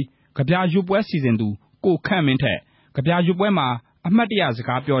ဆိုပြီးကြပြရွတ်ပွဲစီစဉ်သူကိုခန့်မင်းထက်ကြပြရွတ်ပွဲမှာအမှတ်တရ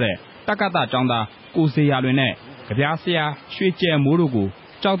စကားပြောတဲ့တက္ကသကျောင်းသားကိုစေရလွင်နဲ့ကြပြဆရာရွှေကျဲမိုးတို့ကို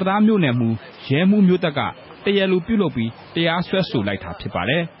ကြောက်တရားမြို့နယ်မှူးရဲမှူးမျိုးသက်ကတရားလိုပြုလုပ်ပြီးတရားစွဲဆိုလိုက်တာဖြစ်ပါ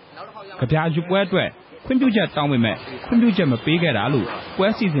တယ်။ကြပြရွတ်ပွဲအတွက်ခွင့်ပြုချက်တောင်းပေမဲ့ခွင့်ပြုချက်မပေးခဲ့တာလို့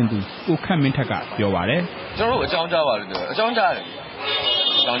ပွဲစီစဉ်သူကိုခန့်မင်းထက်ကပြောပါတယ်။ကျွန်တော်တို့အကြောင်းကြားပါလို့ပြောအကြောင်းကြားတယ်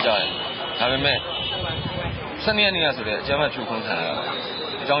ဒါပေမဲ့12ရက်နေ့ကဆိုတဲ့အကြမ်းဖက်ဖြိုခွင်းခံရတာ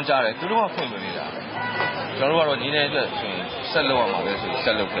အကြောင်းကြားတယ်သူတို့ကဖွင့်မနေတာကျွန်တော်တို့ကတော့ညီနေတဲ့အတွက်ဆိုရင် ဆက်လုပ်ရမှာပဲဆို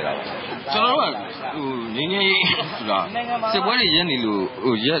ဆက်လုပ်ခဲ့တာပါကျွန်တော်တို့ကငင်းငင်းဆိုတာစစ်ပွဲတွေ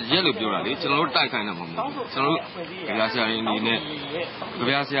ရက်နေလို့ရက်လို့ပြောတာလေကျွန်တော်တို့တိုက်ခိုင်းတာမဟုတ်ဘူးကျွန်တော်တို့ကြပြဆရာတွေအနေ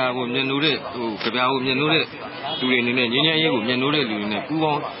နဲ့ကြပြဆရာကိုမြင်လို့တဲ့ကြပြကိုမြင်လို့တဲ့လူတွေအနေနဲ့ငင်းငင်းရေးကိုမြင်လို့တဲ့လူတွေနဲ့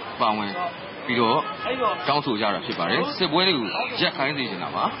ပူးပေါင်းပါဝင်ပြီးတော့တောင်းဆိုကြတာဖြစ်ပါတယ်စစ်ပွဲတွေကိုရက်ခို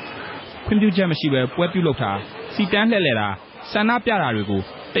င်းစေချင်တာပါခွင့်ပြုချက်မရှိဘဲပွဲပြုလုပ်တာစီတန်းလှည့်လည်တာဆန္ဒပြတာတွေ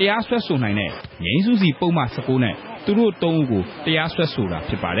ကိုတရားစွဲဆိုနိုင်တဲ့ငြိမ်းစုစီပုံမှန်19နဲ့သူတို့3ဦးကိုတရားစွဲ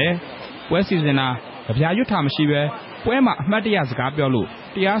ဆိုတာဖြစ်ပါတယ်ပွဲစီစဉ်တာကြပြရွတ်တာမရှိဘဲပွဲမှာအမှတ်တရစ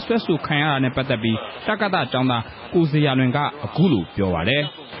ကားပြောလို့တရားစွဲဆိုခံရတာနဲ့ပတ်သက်ပြီးတက္ကသကျောင်းသားကိုဇေယျလွင်ကအခုလိုပြောပါ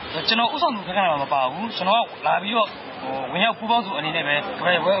တယ်ကျွန်တော်ဥဆောင်မှုခက်ခဲတာမပါဘူးကျွန်တော်လာပြီးတော့ဝင်ရောက်ပူးပေါင်းစုအနေနဲ့ပဲ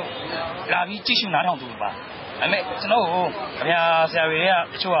လာပြီးကြည့်ရှုနားထောင်သူပါဒါပေမဲ့ကျွန်တော်ကိုကြပြဆရာတွေက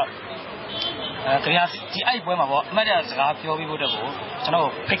တချို့ကကြပြဒီအဲ့ပွဲမှာပေါ့အမှတ်တရစကားပြောပြီးဖို့တက်ကိုကျွန်တော်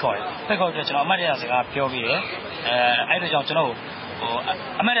ဖိတ်ခေါ်တယ်ကျွန်တော်အမှတ်တရစကားပြောပြီးရအဲ့ဒါကြောင့်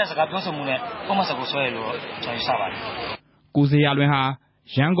ကျွန်တော်အမှတ်တရစကားပြောဆိုမှုနဲ့ပုံမှန်စကားဆွဲရလို့ကျွန်တော်ယူဆပါတယ်ကိုဇေယျလွင်ဟာ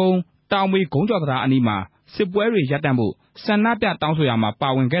ရန်ကုန်တောင်မေဂုံးကျော်တရားအနီးမှာစစ်ပွဲတွေရပ်တန့်ဖို့ဆန္ဒပြတောင်းဆိုရ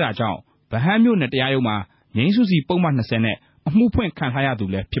မှာပါဝင်ခဲ့တာကြောင့်ဗဟန်းမြို့နယ်တရားရုံးမှာငြိမ်းစုစီပုံမှန်20နဲ့အမှုဖွင့်ခံထားရသူ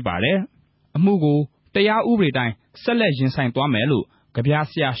လည်းဖြစ်ပါတယ်အမှုကိုတရားဥပဒေတိုင်းဆက်လက်ရင်ဆိုင်သွား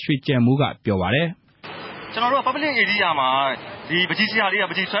မယ်လို့ကြပြဆရာရွှေကျယ်မိုးကပြောပါတယ်ကျွန်တော်တို့ public area မှာဒီပကြီးဆရာတွေ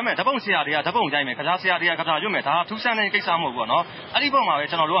ကပကြီးဆွဲမယ်ဓာတ်ပုံဆရာတွေကဓာတ်ပုံရိုက်မယ်ကြပြဆရာတွေကကြပြရွတ်မယ်ဒါထူးဆန်းတဲ့ကိစ္စမဟုတ်ဘူးပေါ့နော်အဲ့ဒီပုံ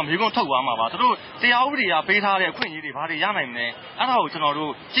မှာပဲကျွန်တော်တို့ကမြေကုန်ထုတ်သွားမှာပါသူတို့တရားဥပဒေကပေးထားတဲ့အခွင့်အရေးတွေဘာတွေရနိုင်မလဲအဲ့ဒါကို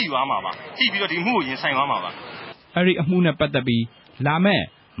ကျွန်တော်တို့ကြည့်သွားမှာပါကြည့်ပြီးတော့ဒီမှုကိုရင်ဆိုင်သွားမှာပါအဲ့ဒီအမှုနဲ့ပတ်သက်ပြီးလာမ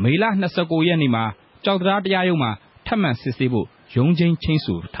ယ့်မေလ29ရက်နေ့မှာကြောက်တရားတရားရုံးမှာထပ်မံစစ်ဆေးဖို့ရုံးချင်းချ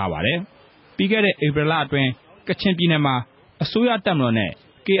င်းဆိုထားပါတယ်ပြီးခဲ့တဲ့ဧပြီလအတွင်းကချင်ပြည်နယ်မှာအစိုးရတပ်မတော်နဲ့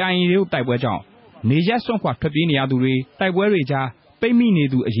KIA တို့တိုက်ပွဲကြောင့်နေရက်စွန့်ခွာထွက်ပြေးနေရသူတွေတိုက်ပွဲ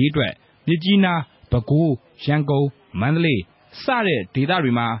တွေကြားပိတ်မိနေသူအရေးအတွက်မြစ်ကြီးနားပဲခူးရန်ကုန်မန္တလေးစတဲ့ဒေ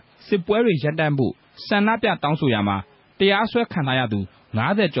သတွေမှာစစ်ပွဲတွေရပ်တန့်ဖို့ဆန္ဒပြတောင်းဆိုရမှာတရားစွဲခံထားရသူ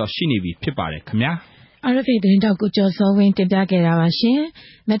90ကျော်ရှိနေပြီဖြစ်ပါတယ်ခင်ဗျာRFA သတင်းတောက်ကိုကျော်စောဝင်းတင်ပြခဲ့တာပါရှင်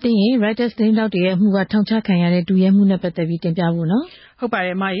။မသိရင် Reuters သတင်းတောက်တွေရဲ့အမှုကထောင်ချခံရတဲ့ဒုရဲမှုနဲ့ပတ်သက်ပြီးတင်ပြဖို့နော်။ဟုတ်ပါ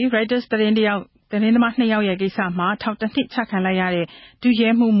တယ်မကြီး Reuters သတင်းသမား2ယောက်ရဲ့ကိစ္စမှာထောင်တစ်နှစ်ချခံလိုက်ရ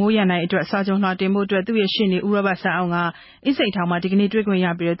တဲ့ဒုရဲမှုမိုးရန်နိုင်အတွက်စာချုပ်လွှာတင်ဖို့အတွက်သူ့ရဲ့ရှေ့နေဦးရောဘတ်ဆန်းအောင်ကအင်းစိန်ထောင်မှာဒီကနေ့တွေ့ခွင့်ရ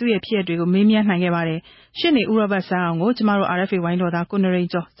ပြီးတော့သူ့ရဲ့ဖြစ်ရပ်တွေကိုမေးမြန်းနိုင်ခဲ့ပါတယ်။ရှေ့နေဦးရောဘတ်ဆန်းအောင်ကိုကျမတို့ RFA ဝိုင်းတော်သားကို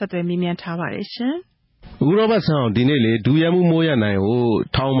နရိန်ကျော်ဆက်သွယ်မေးမြန်းထားပါတယ်ရှင်။ဦးရောဘတ်ဆန်းအောင်ဒီနေ့လေဒုရဲမှုမိုးရန်နိုင်ကို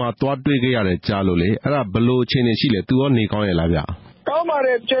ထောင်မှာသွားတွေ့ခဲ့ရတယ်ကြားလို့လေအဲ့ဒါဘယ်လိုအခြေအနေရှိလဲသူရောနေကောင်းရဲ့လားဗျ။ကောင်းပါ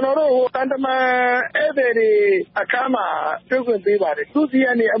တယ်ကျွန်တော်တို့တန်တမန်ဧည့်သည်တွေအခမ်းမှာတွေ့ခွင့်ပေးပါတယ်သူစီ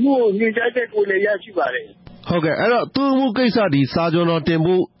ကနေအမှုကိုညှိနှိုင်းချက်ကိုလည်းရရှိပါတယ်ဟုတ်ကဲ့အဲ့တော့သူ့မှုကိစ္စဒီစာကြောတော်တင်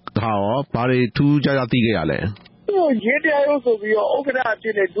ဖို့ဟာရောဘာတွေထူးခြားခြားသိခဲ့ရလဲသူ့ရဲတရားရုံးဆိုပြီးတော့ဥက္ကဋ္ဌ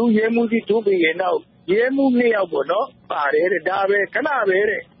အဖြစ်နဲ့ဒုရဲမှုကြီးဒုဘီရဲ့နောက်ရဲမှု2ယောက်ပေါ့နော်ပါတယ်တဲ့ဒါပဲခ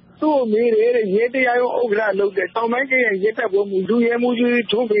ဏပဲတဲ့သူ့ကိုမေးတယ်တဲ့ရဲတရားရုံးဥက္ကဋ္ဌလုပ်တဲ့တောင်ပိုင်းကရဲ့ရဲတပ်ဖွဲ့မှုဒုရဲ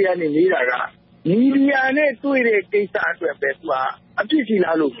မှုကြီးဒုဘီကနေနေတာကမီဒီယာနဲ့တွေ့တဲ့ကိစ္စအတွက်ပဲသူကအဖြစ်ရှိ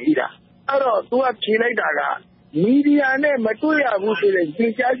လားလို့မေးတာအဲ့တော့သူကဖြေလိုက်တာကမီဒီယာနဲ့မတွေ့ရဘူးဆိုရင်သ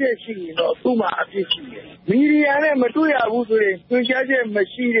င်ကြားချက်ရှိရင်တော့သူ့မှာအဖြစ်ရှိတယ်မီဒီယာနဲ့မတွေ့ရဘူးဆိုရင်သင်ကြားချက်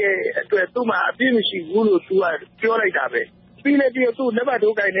မရှိတဲ့အတွက်သူ့မှာအဖြစ်မရှိဘူးလို့သူကပြောလိုက်တာပဲပြီးလည်းပြီးတော့သူ့လက်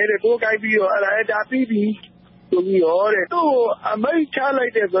ပတ်ထိုးကင်နေတဲ့ထိုးကင်ပြီးတော့အဲ့ဒါပြီးပြီဆိုပြီးတော့တဲ့သူ့ကိုအမိတ်ချလို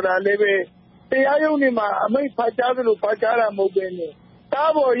က်တယ်ဆိုတာလည်းပဲတရားရုံးတွေမှာအမိတ်ဖတ်ကြားသလိုဖတ်ကြားတာမဟုတ်ပဲ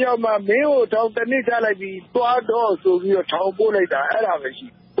နဲ့တားပေါ်ရောက်မှမင်းကိုထောင်တစ်နှစ်ချလိုက်ပြီးသွားတော့ဆိုပြီးတော့ထောင်ပို့လိုက်တာအဲ့ဒါပဲရှိ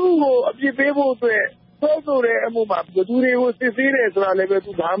သူ့ကိုအပြစ်ပေးဖို့အတွက်ဆွဲဆိုတဲ့အမှုမှာဘယ်သူတွေကိုစစ်ဆေးတယ်ဆိုတာလည်းပဲသူ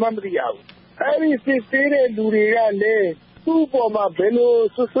ဘာမှမသိရဘူးအဲ့ဒီစစ်ဆေးတဲ့လူတွေကလည်းသူ့ပေါ်မှာဘယ်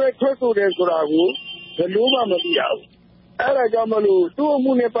လိုဆွဆွဲထွက်ဆိုတယ်ဆိုတာကိုဘယ်လိုမှမသိရဘူးအဲ့ဒါကြောင့်မလို့သူ့အ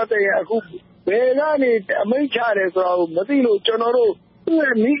မှုနဲ့ပတ်သက်ရင်အခုဘယ်ကနေအမိန့်ချတယ်ဆိုတာကိုမသိလို့ကျွန်တော်တို့သူ့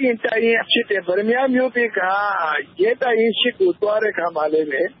ရဲ့မိခင်တိုင်ရင်ဖြစ်တဲ့ဗရမ ्या မျိုးတိကရဲတိုင်ရင်ရှစ်ကိုသွားတဲ့ခါမှာလ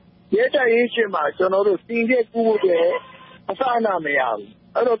ည်းပဲရဲတိုင်ရင်ရှစ်မှာကျွန်တော်တို့စီတဲ့ကူဖို့အတွက်အစအနမရဘူး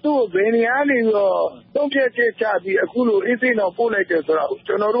အဲ့တော့သူ့ကိုဘယ်နေရာနေပြီးတော့သုံးဖြတ်ချက်ချပြီးအခုလိုအေးစိမ့်တော့ပို့လိုက်တယ်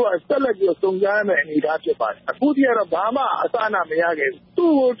ဆိုတော့ကျွန်တော်တို့ကဆက်လက်ပြီးစုံစမ်းရမယ့်အနေအထားဖြစ်ပါတယ်အခုတည်းကတော့ဘာမှအစအနမရခဲ့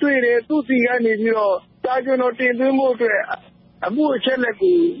ဘူးသူ့ကိုတွေ့တယ်သူ့စီကနေပြီးတော့စာကျွန်တော်တင်သွင်းဖို့အတွက်အမှုအချက်လက်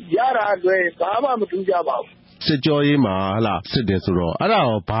ကိုရတာအတွက်ဘာမှမထူးကြပါဘူးစစ်ကြောရေးမှာဟလာစစ်တယ်ဆိုတော့အဲ့ဒါ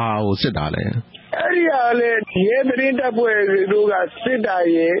ရောဘာကိုစစ်တာလဲအဲ့ဒီဟာလေရဲသတင်းတပ်ဖွဲ့တို့ကစစ်တာ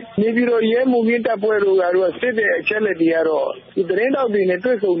ရဲ့နေပြီးတော့ရဲမှုခင်းတပ်ဖွဲ့တို့ကတော့စစ်တဲ့အချက်လက်တွေကတော့ဒီသတင်းတောက်တွေနဲ့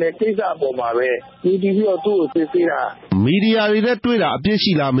တွေ့ဆုံတဲ့ကိစ္စအပေါ်မှာပဲဒီပြီးတော့သူ့ကိုစစ်ဆေးတာမီဒီယာတွေနဲ့တွေ့တာအပြစ်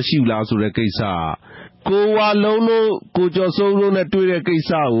ရှိလားမရှိဘူးလားဆိုတဲ့ကိစ္စကိုဝါလုံးတို့ကိုကျော်စိုးတို့နဲ့တွေ့တဲ့ကိစ္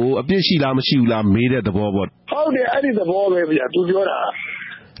စကိုအပြစ်ရှိလားမရှိဘူးလားမေးတဲ့သဘောပေါ့ဟုတ်တယ်အဲ့ဒီသဘောပဲဗျာသူပြောတာ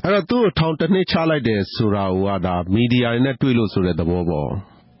အဲ့တော့သူ့ထောင်တစ်နှစ်ချလိုက်တယ်ဆိုတာကဒါမီဒီယာနဲ့တွေ့လို့ဆိုတဲ့သ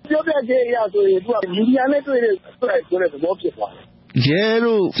ဘောပေါ့ပြောပြချက်အရဆိုရင်သူကမီဒီယာနဲ့တွေ့တဲ့ဆိုတဲ့သဘောဖြစ်သွားရဲ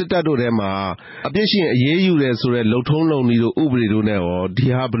တို့စစ်တပ်တို့ထဲမှာအပြစ်ရှင်အရေးယူတယ်ဆိုတဲ့လုံထုံးလုံနည်းတို့ဥပဒေတို့နဲ့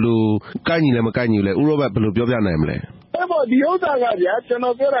ရောဒီဟာဘယ်လိုကိုက်ညီလဲမကိုက်ညီလဲဥရောဘက်ဘယ်လိုပြောပြနိုင်မလဲအဲ့ပေါ့ဒီဥစ္စာကဗျာကျွန်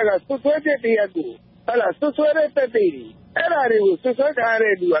တော်ပြောတာကစွပ်စွဲချက်တရားကိုဟဲ့လားစွပ်စွဲတဲ့တက်တွေအဲ့ဓာတွေကိုစွပ်စွဲထား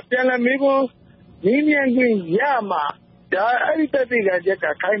တဲ့လူကပြန်လည်မေးခွန်းနည်းမြန်ခွင့်ရမှာဒါအဲ့ဒီတက်တွေကချက်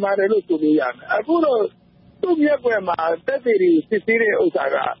ကခိုင်ပါတယ်လို့ဆိုလို့ရမယ်အခုတော့သူ့မျက်ွယ်မှာတက်တွေစစ်ဆေးတဲ့ဥစ္စာ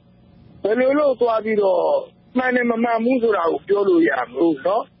ကဘယ်လိုလုပ်သွားပြီးတော့မှန်တယ်မမှန်ဘူးဆိုတာကိုပြောလို့ရမှာ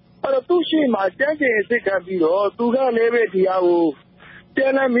နော်အဲ့တော့သူ့ရှိမှကြမ်းကျင်အစ်စ်ခံပြီးတော့သူကလည်းပဲဒီဟာ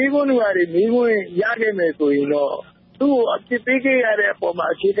ကိုပြန်လည်မေးခွန်းတွေမေးခွန်းရခဲ့မယ်ဆိုရင်တော့သူ့ကိုအပြစ်ပေးခဲ့ရတဲ့အပေါ်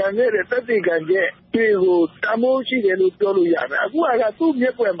မှာအခြေခံခဲ့တဲ့သက်သေခံချက်တွေကိုတမိုးရှိတယ်လို့ပြောလို့ရမယ်အခုကသူ့မျ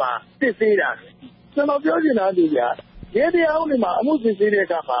က်ွယ်မှာစစ်ဆေးတာကျွန်တော်ပြောချင်တာဒီကရဲတရားဥပဒေမှာအမှုစစ်ဆေးတဲ့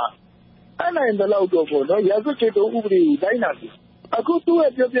အခါမှာအဲ့နိုင်တဲ့လောက်တော့ပေါ့နော်ရာဇဝတ်ကျင့်ထုံးဥပဒေကိုတိုင်းတာပြီအခု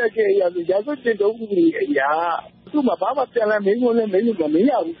သူ့ရဲ့ပြောပြချက်အရဆိုရာဇဝတ်ကျင့်ထုံးဥပဒေအရာသူ့မှာဘာမှပြန်လည်မေးခွန်းလည်းမေးလို့မ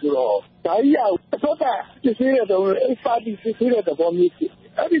ရဘူးဆိုတော့ဒါကြီးကအစောကစစ်ဆေးတဲ့တော့party စစ်ဆေးတဲ့သဘောမျိုးဖြစ်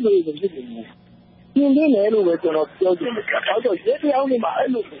အဲ့ဒီလိုမျိုးဖြစ်နေတယ်ရှင်းနေတယ်လို့ပဲကျွန်တော်ပြောချင်တယ်။ဘာလို့ရဲတရားဥပဒေမှာအဲ့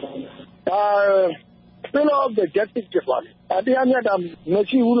လိုဒါPillar of the Justice ဖြစ်ပါလေ။တရားမျှတ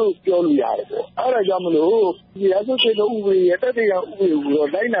မရှိဘူးလို့ပြောလို့ရတယ်ပေါ့။အဲ့ဒါကြောင့်မလို့ရာဇဝတ်ကျင့်ထုံးဥပဒေရဲ့တက်တရားဥပဒေ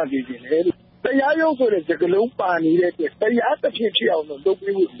ကိုတော့လိုက်နာနေတယ်လေ။တရားရုံးဆိုတဲ့စကားလုံးပါနေတဲ့တရားတစ်ဖြစ်ဖြစ်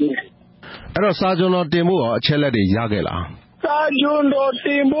အောင်လုပ်ပေးဖို့လိုတယ်။အဲ့တော့စာကျွန်တော်တင်ဖို့ရောအချက်လက်တွေရခဲ့လား။စာကျွန်တော်တ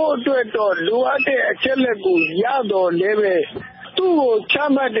င်ဖို့အတွက်တော့လိုအပ်တဲ့အချက်လက်ကိုရတော့လည်းပဲသူ့ကိုချ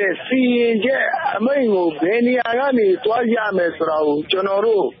မှတ်တဲ့စီရင်ချက်အမိန့်ကိုဘယ်နေရာကနေတွားရမယ်ဆိုတာကိုကျွန်တော်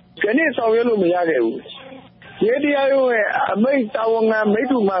တို့ခဏဆောင်ရွက်လို့မရခဲ့ဘူးရဲတရားရုံးရဲ့အမိန့်တာ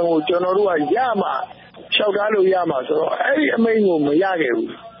ဝန်ခံမိတ္တူမှန်ကိုကျွန်တော်တို့ကရမှာလျှောက်ထားလို့ရမှာဆိုတော့အဲ့ဒီအမိန့်ကိုမရခဲ့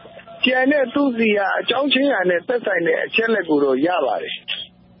ဘူးကျန်တဲ့သူစီကအကြောင်းချင်းရနဲ့သက်ဆိုင်တဲ့အချက်လက်ကိုတော့ရပါတယ်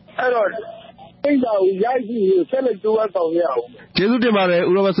အဲ့တော့အိမ်သာကိုရိုက်ပြီးဆက်လက်ကြိုးပမ်းဆောင်ရအောင်ကျေးဇူးတင်ပါတယ်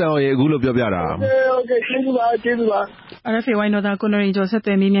ဦးရောဘတ်ဆန်အောင်ရေအခုလိုပြောပြတာโอเคကျေးဇူးပါRFA ဝိုင်းတော်သားကိုနော်ရင်ကျော်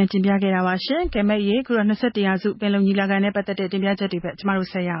ဆက်သွယ်မေးမြန်းတင်ပြခဲ့တာပါရှင်။ကဲမဲ့ရေခုတော့21ရာစုပင်လုံညီလာခံနဲ့ပတ်သက်တဲ့တင်ပြချက်တွေပဲကျ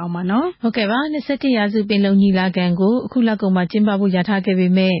မတို့ဆက်ရအောင်ပါနော်။ဟုတ်ကဲ့ပါ21ရာစုပင်လုံညီလာခံကိုအခုလကုန်မှာကျင်းပဖို့ရထား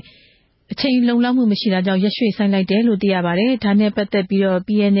ခဲ့ပေမဲ့အချိန်လုံလောက်မှုမရှိတာကြောင့်ရက်ရွှေ့ဆိုင်းလိုက်တယ်လို့သိရပါတယ်။ဒါနဲ့ပတ်သက်ပြီးတော့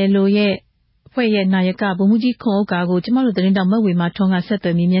PNLO ရဲ့အဖွဲ့ရဲ့နာယကဗိုလ်မှူးကြီးခွန်ဥက္ကာကိုကျမတို့သတင်းတောက်မဝေမာထွန်းက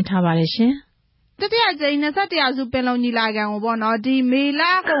ဆက်သွယ်မေးမြန်းထားပါတယ်ရှင်။တတိယကြိမ်21ရာစုပင်လုံညီလာခံကိုပေါ့နော်ဒီမေလ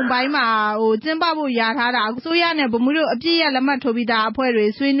ကုန်ပိုင်းမှာကျင်းပဖို့ရထားတာအစိုးရနဲ့ဗမှုတို့အပြည့်ရလက်မှတ်ထိုးပြီးသားအဖွဲ့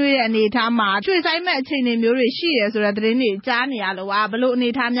တွေဆွေးနွေးတဲ့အနေအထားမှာချွေဆိုင်မဲ့အခြေအနေမျိုးတွေရှိရဆိုတဲ့သတင်းတွေကြားနေရလို့ဘလို့အနေ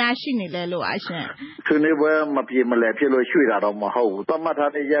အထားများရှိနေလဲလို့အရှင်ဆွေးနွေးပွဲမပြေမလည်ဖြစ်လို့ရွှေ့တာတော့မဟုတ်ဘူး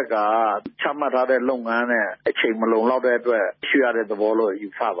သတ်မှတ်ထားတဲ့ရက်ကချမှတ်ထားတဲ့လုပ်ငန်းနဲ့အချိန်မလုံလောက်တဲ့အတွက်ရွှေ့ရတဲ့သဘောလို့ယူ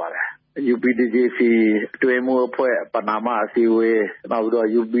ဆပါတယ်UPDJC အတွင်းမှုအဖွဲ့ပနာမအစည်းအဝေးနောက်ပြီးတော့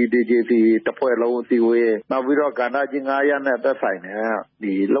UPDJC တစ်ဖွဲ့လုံးအစည်းအဝေးနောက်ပြီးတော့ကဏ္ဍကြီး900နဲ့သက်ဆိုင်တဲ့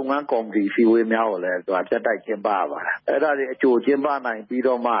ဒီလုပ်ငန်းကော်မတီအစည်းအဝေးများကိုလည်းသူကတက်တိုက်ကျင်းပရပါတယ်အဲ့ဒါတွေအကျိုးကျင်းပ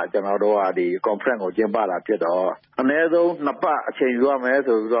နိုင်ပြီးတော့မှကျွန်တော်တို့ကဒီ conference ကိုကျင်းပတာဖြစ်တော့အနည်းဆုံး2ပတ်အချိန်ယူရ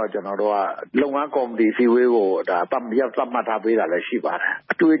မယ်ဆိုပြီးတော့ကျွန်တော်တို့ကလုပ်ငန်းကော်မတီအစည်းအဝေးကိုဒါသတ်မှတ်ထားပေးတာလည်းရှိပါတယ်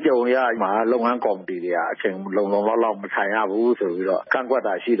အတွေ့အကြုံရမှာလုပ်ငန်းကော်မတီတွေကအချိန်လုံလောက်မထိုင်ရဘူးဆိုပြီးတော့ကန့်ကွက်တာ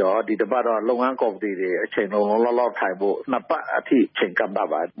ရှိတော့ဒီတပတ်တော့လုပ်ငန်းကော်မတီတွေအချိန်လုံလောက်ထိုင်ဖို့2ပတ်အထိချိန်ကန့်ပတ်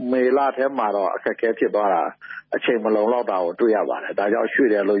ပါမေလထဲမှာတော့အခက်အခဲဖြစ်သွားတာအချိန်မလုံလောက်တာကိုတွေ့ရပါတယ်ဒါကြောင့်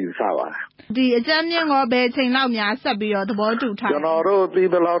ရွှေ့တယ်လို့ယူဆပါတယ်ဒီအကြမ်းမြင့်ကဘယ်ချိန်လောက်များဆက်ပြီးတော့သဘောတူထားကျွန်တော်တို့သိ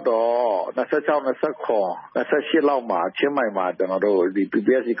သလောက်တော့26 28လောက်မှာချင်းမိုင်မှာကျွန်တော်တို့ဒီ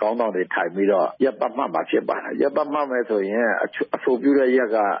PPSC ကောင်းဆောင်တွေထိုင်ပြီးတော့ရပ်ပတ်မှတ်မှာဖြစ်ပါတယ်ရပ်ပတ်မှတ်မယ်ဆိုရင်အဆိုပြုတဲ့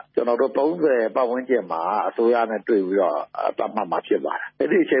ရက်ကကျွန်တော်တို့30ပတ်ဝန်းကျင်မှာအစိုးရနဲ့တွေ့ပြီးတော့ပတ်မှတ်မှာဖြစ်ပါတယ်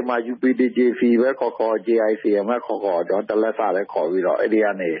အဲ့ဒီအချိန်မှာ UPDJC ပဲခေါ် JICM ပဲခေါ်တော့တလက်စားလည်းခေါ်ပြီးတော့အဲ့ဒီ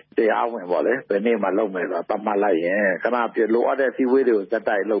ကနေတရားဝင်ပေါ့လေဘယ်နေ့မှလုပ်မယ်ဆိုတာပတ်မှတ်လိုက်ရင်ခဏပြလိုအပ်တဲ့စီဝေးတွေကိုစက်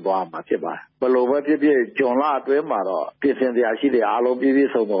တိုက်လုပ်သွားမှာဖြစ်ပါတယ်ဘယ်လိုပဲဖြစ်ဖြစ်ဂျွန်လအတွင်းမှာတော့ပြင်ဆင်စရာရှိတဲ့အားလုံးပြည့်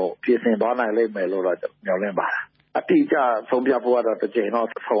စုံတော့ပြင်ဆင်သွားနိုင်လိမ့်မယ်လို့တော့ညွှန်လင့်ပါတယ်အတိအကျဆုံးဖြတ်ဖို့ကတော့တစ်ချိန်တော့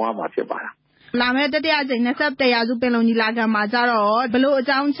ဆုံးရမှာဖြစ်ပါတယ်လာမယ့်တတိယကြိမ်21ရာစုပင်လုံညီလာခံမှာကြတော့ဘလို့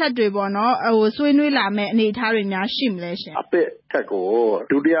အကြောင်းချက်တွေပေါ့နော်ဆွေးနွေးလာမယ့်အနေအထားတွေများရှိမလဲရှင်အပစ်ချက်ကို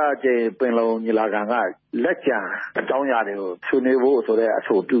ဒုတိယကြိမ်ပင်လုံညီလာခံကလက်ကျန်အကြောင်းအရာတွေကိုဆွေးနွေးဖို့ဆိုတဲ့အ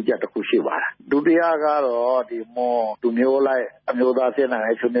ဆိုပြုချက်တစ်ခုရှိပါတယ်ဒုတိယကတော့ဒီမွန်လူမျိုးလိုက်အမျိုးသားစစ်နိုင်ငံ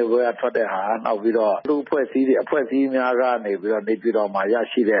ဆွေးနွေးပွဲထွက်တဲ့ဟာနောက်ပြီးတော့လူအဖွဲ့အစည်းများကနေပြီးတော့နေပြည်တော်မှာရ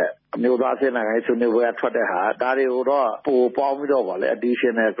ရှိတဲ့အမျိုးသားစစ်နိုင်ငံဆွေးနွေးပွဲထွက်တဲ့ဟာဒါတွေကိုတော့ပိုပေါင်းပြီးတော့ဗောလေ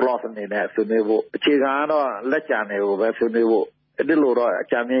additional clause အနေနဲ့ဆွေးနွေးဖို့အခြေခံကတော့လက်ကျန်တွေကိုပဲဆွေးနွေးဖို့ ဒီလိုတော့အ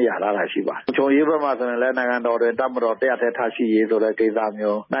ကြမ်းမြင်ရလာတာရှိပါတယ်ချုံရေးဘက်မှာဆိုရင်လည်းနိုင်ငံတော်တွေတမတော်တရားထက်ထားရှိရေးဆိုတဲ့ကိစ္စ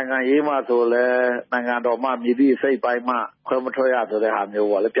မျိုးနိုင်ငံရေးမှာဆိုလည်းနိုင်ငံတော်မှမြည်သည့်စိတ်ပိုင်းမှခွဲမထွက်ရဆိုတဲ့ဟာမျိုး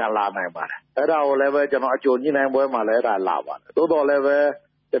ပေါ့လေပြန်လာနိုင်ပါတယ်အဲ့ဒါကိုလည်းပဲကျွန်တော်အကျိုးညှိနှိုင်းပွဲမှာလည်းအဲ့ဒါလာပါတယ်သို့တော်လ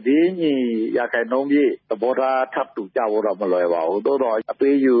ည်းပဲတပင်းညီရခိုင်နှုံးပြည့်သဘောထားထပ်တူကြဖို့တော့မလွယ်ပါဘူးသို့တော်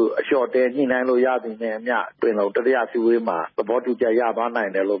အပေးယူအလျှော့တဲညှိနှိုင်းလို့ရသည်နဲ့အမျှပြင်လို့တရားစီဝေးမှာသဘောတူကြရပါနို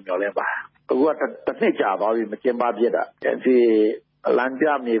င်တယ်လို့မျှော်လင့်ပါအခုကတစ်နှစ်ကြာသွားပြီမကျင်းပပြစ်တာဒီလ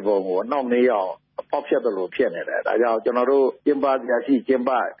မ်းပြမြေပုံကိုနောက်နေအောင် ပေါက်ဖြတ်တယ်လို့ဖြစ်နေတယ်ဒါကြောင့်ကျွန်တော်တို့ကျင်းပကြရှိကျင်းပ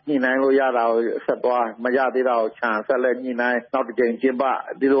ညှိနှိုင်းလို့ရတာကိုဆက်သွားမရသေးတာကိုခြံဆက်လက်ညှိနှိုင်းနောက်တစ်ကြိမ်ကျင်း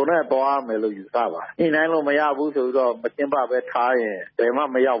ပဒီလိုနဲ့သွားမယ်လို့ယူဆပါတယ်ညှိနှိုင်းလို့မရဘူးဆိုတော့မကျင်းပပဲထားရင်ဘယ်မှ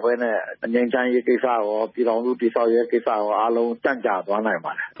မရောက်ဘဲနဲ့ငြိမ်းချမ်းရေးကိစ္စရောပြည်တော်စုတည်ဆောက်ရေးကိစ္စရောအားလုံးကြန့်ကြာသွားနိုင်ပါ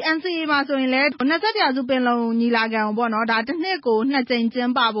တယ် NCA မှာဆိုရင်လည်း20ရာစုပင်လုံညီလာခံကိုပေါ့နော်ဒါတစ်နှစ်ကို2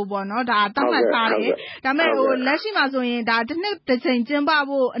ကြိမ်ကျင်းပဖို့ပေါ့နော်ဒါသတ်မှတ်ထားတယ်ဒါပေမဲ့လက်ရှိမှာဆိုရင်ဒါတစ်နှစ်တစ်ကြိမ်ကျင်း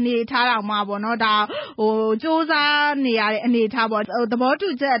ပဖို့အနေထားတောင်မှပေါ့နော်ဒါစူးစမ်းနေရတဲ့အနေထားပေါ့သ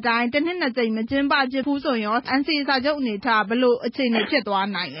ဘောတူချက်အတိုင်းတစ်နှစ်2ကြိမ်မကျင်းပဖြစ်ဘူးဆိုရင်ရော NCA စာချုပ်အနေထားဘယ်လိုအခြေအနေဖြစ်သွား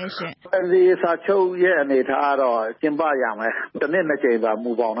နိုင်လဲရှင် NCA စာချုပ်ရဲ့အနေထားတော့ကျင်းပရမယ်တစ်နှစ်2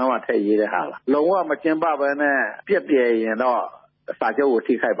ကြိမ်သာမူပေါင်းထဲမှာထည့်ရေးတဲ့ဟာလားလုံးဝမကျင်းပဘဲနဲ့ပြက်ပြယ်ရင်တော့စာချုပ်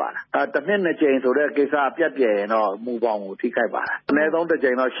ကိုထိခိုက်ပါတယ်တစ်နှစ်2ကြိမ်ဆိုတဲ့ကိစ္စပြက်ပြယ်ရင်တော့မူပေါင်းကိုထိခိုက်ပါတယ်အနည်းဆုံးတစ်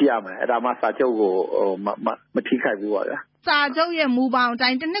ကြိမ်တော့ရှိရမယ်အဲ့ဒါမှစာချုပ်ကိုမထိခိုက်ဘူးပါဗျာစာချုပ်ရဲ့မူပေါင်းအ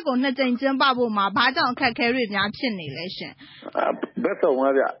တိုင်းတစ်နှစ်ကို2ကြိမ်ကျင်းပဖို့မှာဘာကြောင့်အခက်အခဲတွေများဖြစ်နေလဲရှင်ဘယ်ဆုံး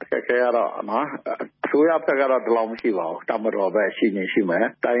လဲဗျအခက်အခဲကတော့နော်အစိုးရဘက်ကတော့ဒီလောက်မရှိပါဘူးတမတော်ပဲရှိနေရှိ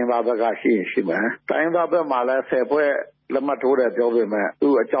မယ်တိုင်းရင်းသားဘက်ကရှိရင်ရှိမယ်တိုင်းရင်းသားဘက်မှာလည်း10ဖွဲ့လက်မှတ်ထိုးတယ်ပြောပေ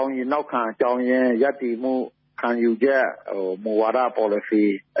မဲ့သူ့အကြောင်းရင်းနောက်ခံအကြောင်းရင်းရပ်တည်မှုခံယူချက်မူဝါဒ policy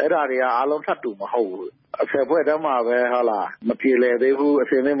အဲ့ဒါတွေကအားလုံးထပ်တူမဟုတ်ဘူး10ဖွဲ့တည်းမှာပဲဟုတ်လားမပြေလည်သေးဘူးအ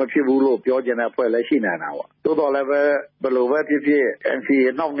စင်းမဖြစ်ဘူးလို့ပြောကျင်တဲ့ဖွဲ့လည်းရှိနေတာပေါ့တိုးတော်လည်းပဲဘယ်လိုပဲဖြစ်ဖြစ်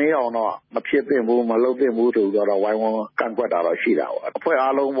NCA နောက်နေအောင်တော့မဖြစ်သင့်ဘူးမလုပ်သင့်ဘူးဆိုတော့ဝိုင်းဝန်းကန့်ကွက်တာတော့ရှိတာပေါ့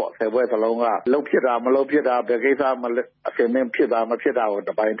အဖွဲ့အားလုံးပေါ့10ဖွဲ့စလုံးကလှုပ်ဖြစ်တာမလှုပ်ဖြစ်တာဘယ်ကိစ္စအစင်းဖြစ်တာမဖြစ်တာကို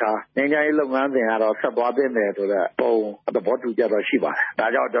တပိုင်းထားငြိမ်းချမ်းရေးလုပ်ငန်းစဉ်ကတော့ဆက်သွားသင့်တယ်ဆိုတော့ပုံသဘောတူကြတော့ရှိပါတယ်ဒါ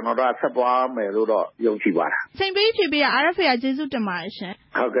ကြောင့်ကျွန်တော်တို့ဆက်သွားမယ်လို့တော့ယုံကြည်ပါတယ်ချိန်ပေးဖြေပေးရ RFA ကျေးဇူးတင်ပါ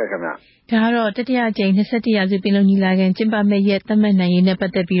တယ်ရှင်ဟုတ်ကဲ့ခင်ဗျဒါကတော့တတိယကြိမ်21ရာစုပင်လုံညီလာခံကျင်းပမယ့်ရက်သတ်မှတ်နိုင်ရေးနဲ့ပ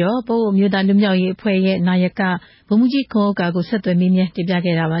တ်သက်ပြီးတော့ပို့မျိုးသားလူမျိုးရေးအဖွဲ့ရဲ့နာယကဗိုလ်မှူးကြီးခွန်ဥက္ကာကိုဆက်သွယ်မေးမြန်းတင်ပြ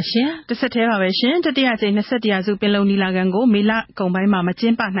ခဲ့တာပါရှင်တစ်ဆက်တည်းပါပဲရှင်တတိယကြိမ်21ရာစုပင်လုံညီလာခံကိုမေလကုန်ပိုင်းမှာမကျ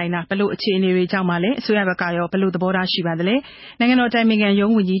င်းပနိုင်တာဘယ်လိုအခြေအနေတွေကြောင့်ပါလဲအစိုးရဘက်ကရောဘယ်လိုသဘောထားရှိပါသလဲနိုင်ငံတော်တိုင်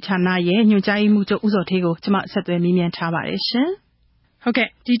ပင်ခံရုံးဝန်ကြီးဌာနရဲ့ညွှန်ကြားရေးမှူးချုပ်ဦးဇော်ဌေးကိုကျွန်မဆက်သွယ်မေးမြန်းထားပါတယ်ရှင်ဟုတ်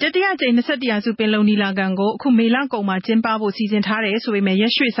ကဲ့ဒီတတိယကြိမ်21ရာစုပင်လုံညီလာခံကိုအခုမေလကုန်မှာကျင်းပဖို့စီစဉ်ထားတယ်ဆိုပေမဲ့ရ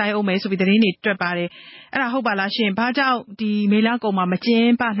က်ရွှေ့ဆိုင်းအောင်မယ်ဆိုပြီးသတင်းတွေတွက်ပါတယ်အဲ့ဒါဟုတ်ပါလားရှင်ဘာကြောင့်ဒီမေလကုန်မှာ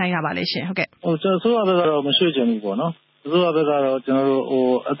မကျင်းပနိုင်တာပါလဲရှင်ဟုတ်ကဲ့ကျွန်တော်ဆိုရဘက်ကတော့မရွှေ့ချင်ဘူးပေါ့နော်ဆိုရဘက်ကတော့ကျွန်တော်တို့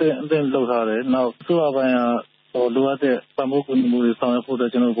အသင့်လုပ်ထားတယ်နောက်ဆိုရပိုင်းကလိုအပ်တဲ့ပတ်မိုးကူညီမှုတွေဆောင်ရွက်ဖို့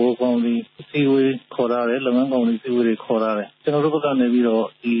အတွက်ကျွန်တော်ဘိုးကောင်းပြီးစီဝေးခေါ်ထားတယ်လုပ်ငန်းကောင်းပြီးစီဝေးတွေခေါ်ထားတယ်ကျွန်တော်တို့ဘက်ကနေပြီးတော့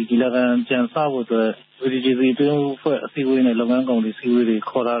ဒီလက်ခံကြံစဖို့အတွက်VDGC တွင်းဖွဲ့အစည်းအဝေးနဲ့လုပ်ငန်းကောင်တွေစီဝေး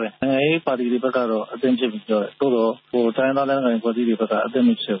တွေခေါ်ထားတယ်နိုင်ငံရေးပါတီတွေဘက်ကတော့အသင့်ဖြစ်ပြီးပြောတယ်တိုးတော့တိုင်းသားနိုင်ငံပါတီတွေဘက်ကအသင့်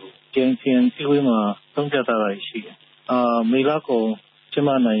မဖြစ်ဘူးကျင်းချင်းစီဝေးမှာသုံးဖြတ်ထားတာရှိတယ်မေလကုန်ကျ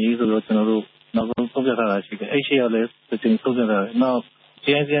မနိုင်ရေးဆိုတော့ကျွန်တော်တို့နောက်ဆုံးသုံးဖြတ်ထားတာရှိတယ်အဲ့ရှိရလဲတစ်ချိန်သုံးဖြတ်ထားတယ်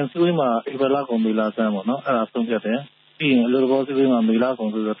နောက်ကျင်းချင်းစီဝေးမှာဧပြီလကုန်မေလဆန်းပေါ့နော်အဲ့ဒါသုံးဖြတ်တယ်ပြီးရင်အလိုတော်စီဝေးမှာမေ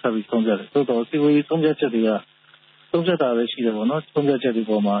လကုန်ဆိုတော့ထပ်ပြီးသုံးဖြတ်တယ်တိုးတော့စီဝေးသုံးဖြတ်ချက်တွေကသုံးဖြတ်တာပဲရှိ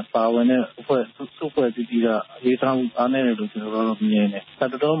တယ်ပေါ့နော်သုံးဖြတ်ချက်ဒီပေါ်မှာပါဝင်တဲ့အဖွဲ့စုဖွဲ့ပြီးအရေးထားမှုအားနည်းတယ်လို့ကျွန်တော်တို့မြင်တယ်။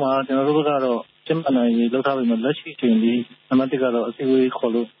တော်တော်မှာကျွန်တော်တို့ဘက်ကတော့ကျင်းပနိုင်ရေးလောက်ထားပြီးမှလက်ရှိချိန်ဒီနံပါတ်1ကတော့အစည်းအဝေး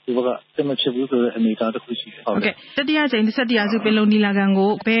ခေါ်လို့ဒီဘက်ကသိမဖြစ်ဘူးဆိုတဲ့အနေအထားတစ်ခုရှိတယ်။ဟုတ်ကဲ့တတိယကြိမ်21ရာစုပင်လုံညီလာခံ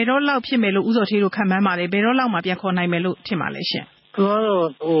ကိုဘယ်တော့လောက်ဖြစ်မယ်လို့ဦးစောဌေးတို့ခန့်မှန်းပါလဲဘယ်တော့လောက်မှပြန်ခေါ်နိုင်မယ်လို့ထင်ပါလဲရှင်။သူ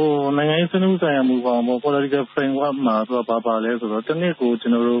ကတော့နိုင်ငံရေးဆွေးနွေးဆိုင်ရာမူပေါင်းပေါ့ political framework မှာသူကဘာလဲဆိုတော့တစ်နှစ်ကိုကျွ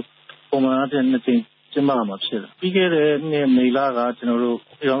န်တော်တို့ပုံမှန်အဖြစ်2ကြိမ်ကျင်းပမှာဖြစ်တယ်ပြီးခဲ့တဲ့နှစ်မေလကကျွန်တော်တို့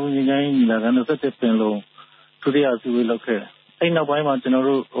ရောင်းငင်းငင်းညီလာခံ21ပင်လုံဒုတိယအစည်းအဝေးလုပ်ခဲ့တယ်အဲ့နောက်ပိုင်းမှာကျွန်တော်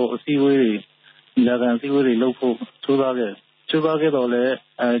တို့အစည်းအဝေးတွေညီလာခံအစည်းအဝေးတွေလုပ်ဖို့ကြိုးစား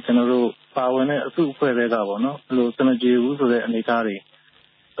ခဲ့တော့လဲကျွန်တော်တို့ပါဝင်တဲ့အစုအဖွဲ့တွေကပေါ့နော်ဘယ်လိုစမကြေဘူးဆိုတဲ့အနေအထားတွေ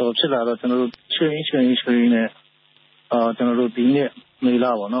ဖြစ်လာတော့ကျွန်တော်တို့ချင်းနဲ့ကျွန်တော်တို့ဒီနှစ်မေ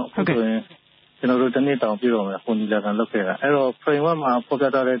လပေါ့နော်ဟုတ်ကဲ့ကျွန်တော်တို့တစ်နှစ်တောင်ပြည့်တော့မယ်ဟိုညီလာခံလုပ်ခဲ့တာအဲ့တော့ framework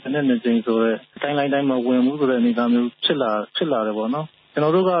မှာဖော်ပြထားတဲ့တစ်နှစ်2ကြိမ်ဆိုတော့တိုင်းမှာဝင်မှုဆိုတဲ့အနေအထားမျိုးဖြစ်လာတယ်ပေါ့နော်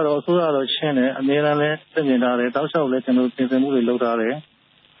ကျွန်တော်တို့ကတော့အစိုးရတော့ရှင်းတယ်အများအားလည်းသိမြင်ထားတယ်တောက်လျှောက်လည်းကျွန်တော်တို့ပြင်ဆင်မှုတွေလုပ်ထားတယ်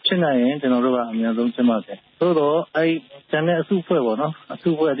ဖြစ်နိုင်ရင်ကျွန်တော်တို့ကအများဆုံးကျင်းပတယ်သို့တော့အဲ့ကျန်တဲ့အစုအဖွဲ့ပေါ့နော်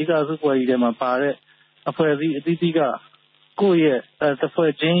အစုအဖွဲ့အဓိကအစုအဖွဲ့ကြီးတွေမှာပါတဲ့အဖွဲ့အစည်းအသီးသီးကကိုယ့်ရဲ့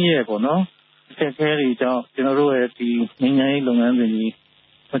တစ်ဖွဲ့ချင်းရဲ့ပေါ့နော် အခက်အခဲတွေကြောင့်ကျွန်တော်တို့ရဲ့ဒီငញ្ញရေးလုပ်ငန်း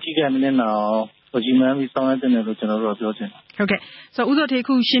စဉ်ကြီးမကြည့်ကြမနေတော့ကြီးမှန်းပြီးဆောင်ရွက်တဲ့လို့ကျွန်တော်တို့ပြောချင်တယ်ဟုတ်ကဲ့ဆိုဦးစော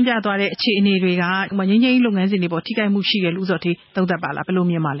ထေးခုရှင်းပြသွားတဲ့အခြေအနေတွေကငញ្ញရေးလုပ်ငန်းစဉ်တွေပေါ်ထိခိုက်မှုရှိတယ်လို့ဦးစောထေးသုံးသပ်ပါလားဘယ်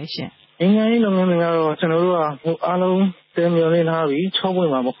လိုမြင်ပါလဲရှင်ငញ្ញရေးလုပ်ငန်းတွေကတော့ကျွန်တော်တို့ကအားလုံးတင်မြှော်နေထားပြီး6ပွ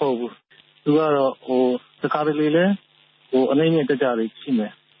င့်မှာမဟုတ်ဘူးသူကတော့တခါတလေလဲအနေနဲ့တက်ကြတွေရှိ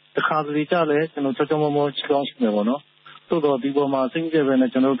မယ်တခါတလေကြလဲကျွန်တော်ချောမောချီကောင်းရှိမယ်ပေါ့နော်သို့တော့ဒီပေါ်မှာစိတ်ကြဲပဲ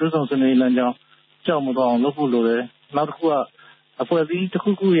နဲ့ကျွန်တော်တို့သုံးစနေလမ်းကြောင်းကြောက်မတော့အောင်လုပ်ဖို့လိုတယ်နောက်တစ်ခုကအဖွဲ့အစည်းတစ်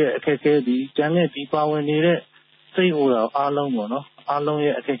ခုခုရဲ့အခက်အခဲဒီကျန်တဲ့ဒီပါဝင်နေတဲ့စိတ်ဟိုတာအားလုံးပေါ့နော်အားလုံး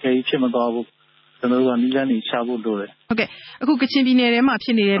ရဲ့အခက်အခဲကြီးဖြစ်မသွားဘူးကျွန်တော်တို့ကနိလန်းနေချဖို့လိုတယ်ဟုတ်ကဲ့အခုကချင်ပြည်နယ်ထဲ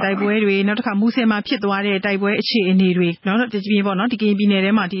မှာဖြစ်နေတဲ့တိုက်ပွဲတွေနောက်တစ်ခါမူဆယ်မှာဖြစ်သွားတဲ့တိုက်ပွဲအခြေအနေတွေနောက်တော့ဒီပြည်ပေါ့နော်ဒီကရင်ပြည်နယ်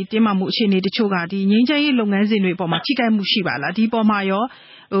ထဲမှာဒီတင်းမာမှုအခြေအနေတချို့ကဒီငြိမ်းချမ်းရေးလုပ်ငန်းစဉ်တွေပေါ်မှာထိခိုက်မှုရှိပါလားဒီပေါ်မှာ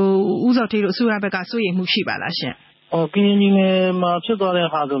ရောဦးစောထေးတို့အစိုးရဘက်ကစိုးရိမ်မှုရှိပါလားရှင်ကရင်ပြည်နယ်မှာဖြစ်သွား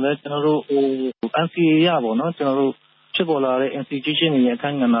တဲ့ဟာဆိုလည်းကျွန်တော်တို့NCA ရပေါ့နော်ကျွန်တော်တို့ဖြစ်ပေါ်လာတဲ့ institution တွေရဲ့အခ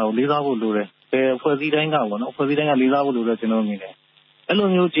န်းကဏ္ဍကိုလေးစားဖို့လိုတယ်ဘယ်အဖွဲ့အစည်းတိုင်းကပေါ့နော်အဖွဲ့အစည်းတိုင်းကလေးစားဖို့လိုတယ်ကျွန်တော်မြင်တယ်အဲ့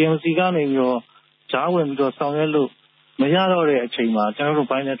လိုမျိုး JMC ကနေပြီးတော့ဂျားဝင်ပြီးတော့ဆောင်ရွက်လို့မရတော့တဲ့အချိန်မှာကျွန်တော်တို့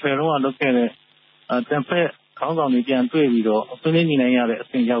bilateral တော့လုပ်ခဲ့တဲ့တန်ဖက်ခေါင်းဆောင်တွေပြန်တွေ့ပြီးတော့ဆွေးနွေးညှိနှိုင်းရတဲ့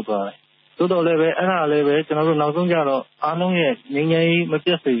အဆင့်ရောက်သွားတယ်သို့တော်လည်းပဲအဲ့ဒါလည်းပဲကျွန်တော်တို့နောက်ဆုံးကြတော့အားလုံးရဲ့ငြိမ်းချမ်းရေး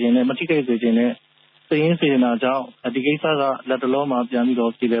မပြတ်စေခြင်းနဲ့မထိခိုက်စေခြင်းနဲ့စိတ်ရင်းစေနာကြောင့်ဒီကိစ္စကလက်တလုံး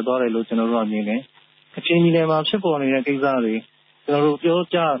မှာပြန်ပြီးတော့ပြည်လည်သွားတယ်လို့ကျွန်တော်တို့ကမြင်တယ်။အချင်းကြီးနယ်မှာဖြစ်ပေါ်နေတဲ့ကိစ္စတွေကျွန်တော်တို့ပြော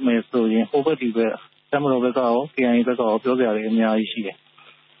ကြမယ်ဆိုရင်ဟိုဘက်ဒီဘက်တမတော်ဘက်ကရော KIA ဘက်ကရောပြောကြရတယ်အများကြီးရှိတယ်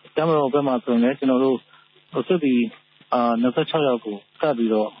။တမတော်ဘက်မှာဆိုရင်လည်းကျွန်တော်တို့စစ်တီ26ယောက်ကို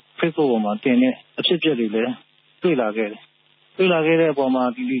ကပ်ပြီးတော့ Facebook ပေါ်မှာတင်တဲ့အဖြစ်အပျက်တွေလည်းတွေ့လာခဲ့တယ်။တွေ့လာခဲ့တဲ့အပေါ်မှာ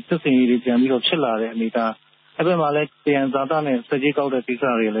ဒီစစ်စင်ရေးတွေပြန်ပြီးတော့ဖြစ်လာတဲ့အနေအထားအဲ့ဘက်မှာလည်းပြန်ဇာတာနဲ့စကြေးကောက်တဲ့ကိစ္စ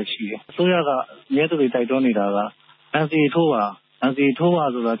တွေလည်းရှိတယ်။အစိုးရကရဲသူတွေတိုက်တွန်းနေတာက NCA ထိုးပါ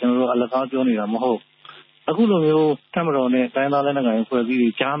ဆိုတာကျွန်တော်တို့အလကားပြောနေတာမဟုတ်အခုလိုမျိုးတမတော်နဲ့တိုင်းသားလက်နက်ကိုင်ဖွဲ့စည်း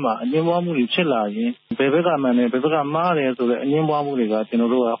တွေကြားမှာအငြင်းပွားမှုတွေဖြစ်လာရင်ဘယ်ဘက်ကမှန်တယ်ဘယ်ဘက်ကမှားတယ်ဆိုတဲ့အငြင်းပွားမှုတွေက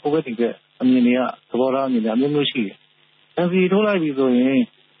ကျွန်တော်တို့ကဟိုဘက်ဒီဘက်အမြင်တွေကသဘောထားအမြင်တွေအမျိုးမျိုးရှိတယ်။ NCA ထိုးလိုက်ပြီဆိုရင်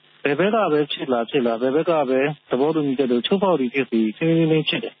ဘယ်ဘက်ကပဲဖြစ်လာဘယ်ဘက်ကပဲသဘောတူညီချက်တွေချိုးဖောက်ပြီးဖြစ်ပြီးရှင်းရှင်းလ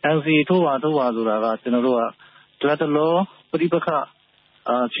င်းဖြစ်တယ်။ NCA ထိုးပါဆိုတာကကျွန်တော်တို့ကလက်တလောပဋိပက္ခ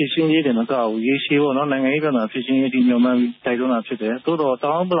ဖြစ်ရှင်းရေးတယ်မကဘူးရေရှည်ပေါ့နော်နိုင်ငံရေးပြန်လာဖြစ်ရှင်းရေးဒီညွန်မှန်းပြီးတိုက်တွန်းတာဖြစ်တယ်သို့တော့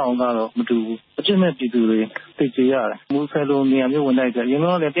တောင်းပလောင်ကတော့မတူဘူးအကျင့်မဲ့ပြည်သူတွေသိကြရတယ်မူဆယ်လိုနေရာမျိုးဝင်တိုက်တယ်ရ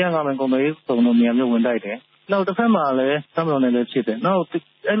င်းတော့လည်း105မိုင်ကုန်ပေးစုံလို့နေရာမျိုးဝင်တိုက်တယ်နောက်တစ်ဖက်မှာလည်းတမတော်နဲ့လည်းဖြစ်တယ်နောက်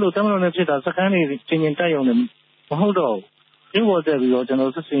အဲ့လိုတမတော်နဲ့ဖြစ်တာစကန်းတွေချင်းတိုက်ရုံနဲ့မဟုတ်တော့ဘူးဒီပေါ်တက်ပြီးတော့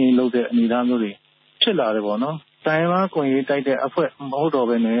ကျွန်တော်စစ်စင်ရေးလုပ်တဲ့အနေအထားမျိုးတွေဖြစ်လာတယ်ပေါ့နော်တိုင်းလားကွန်ရေးတိုက်တဲ့အဖွဲ့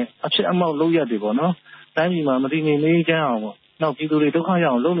မဟုတ်တော့ဘဲနဲ့အဖြစ်အမောက်လုပ်ရတယ်ပေါ့နော်တိုင်းပြည်မှာမတည်ငြိမ်နေကြအောင်ပေါ့နောက်ပြည်သူတွေဒုက္ခရော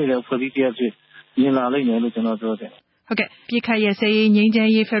က်အောင်လုပ်နေတဲ့အဖွဲ့အစည်းတစ်ရပ်ဖြစ်မြင်လာလိမ့်မယ်လို့ကျွန်တော်ပြောတယ်ဟုတ်ကဲ့ပြည်ခတ်ရဲ့ဆယ်ရေးငြိ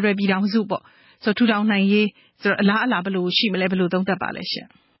မ်းချမ်းရေးဖက်ဒရယ်ပြည်ထောင်စုပေါ့ဆိုထူထောင်နိုင်ရေးဆိုတော့အလားဘယ်လိုရှိမလဲဘယ်လိုသုံး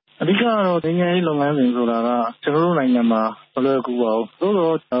သပ်ပါလဲရှင်အဓိကတော့ငြိမ်းချမ်းရေးလုပ်ငန်းစဉ်ဆိုတာကကျွန်တော်တို့နိုင်ငံမှာဘယ်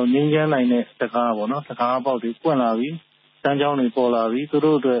လိုကူပါဦးသို့တော့ငြိမ်းချမ်းနိုင်တဲ့တကားပေါ့နော်တကားပေါက်တွေပွင့်လာပြီးတန်းချောင်း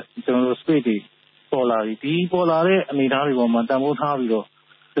တွေပေါ်လာပြီးသူတို့အတွက်ကျွန်တော်တို့ space တွေပေါ်လာပြီးဒီပေါ်လာတဲ့အနေအထားတွေပေါ်မှာတန်ဖိုး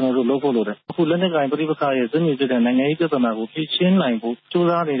ထားပြီးတော့ကျွန်တော်တို့လုပ်ဖို့လိုတယ်အခုလက်နက်ကိုင်ပဋိပက္ခရဲ့ဇင်းမြစ်တဲ့နိုင်ငံရေးပြဿနာကိုဖြေရှင်းနိုင်ဖို့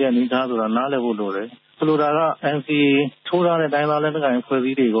ကြိုးစားနေတဲ့အနေအထားဆိုတာနားလည်ဖို့လိုတယ်ဆိုလိုတာက NCA ထိုးထားတဲ့တိုင်းသားလက်နက်ကိုင်ဖွဲ့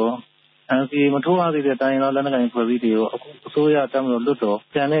စည်းတွေကို NCA မထိုးရသေးတဲ့တိုင်းသားလက်နက်ကိုင်ဖွဲ့စည်းတွေကိုအခုအစိုးရတ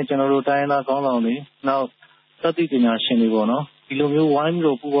မလို့လွတ်တော်ပြန်တဲ့ကျွန်တော်တို့တိုင်းသားကောင်းဆောင်တွေနောက်သတိပညာရှင်တွေပေါ့နော်ဒီလိုမျိုးဝိုင်းပြီး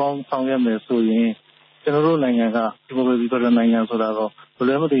တော့ပူးပေါင်းဆောင်ရွက်မယ်ဆိုရင်ကျွန်တော်တို့နိုင်ငံကဒီမိုကရေစီပြည်နိုင်ငံဆိုတာတော့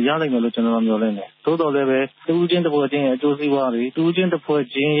ဘယ်လိုမှမရနိုင်မယ်လို့ကျွန်တော်မျှော်လင့်တယ်သို့တော်လည်းပဲတူးချင်းတစ်ဖွဲ့ချင်းရဲ့အကျိုးစီးပွားတွေတူးချင်းတစ်ဖွဲ့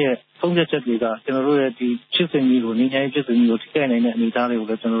ချင်းရဲ့ဆုံးဖြတ်ချက်တွေကကျွန်တော်တို့ရဲ့ဒီဖြစ်စဉ်ကြီးကိုငြိမ်းချမ်းရေးဖြစ်စဉ်ကြီးကိုထိခိုက်နိုင်တဲ့အနေအထားတွေကို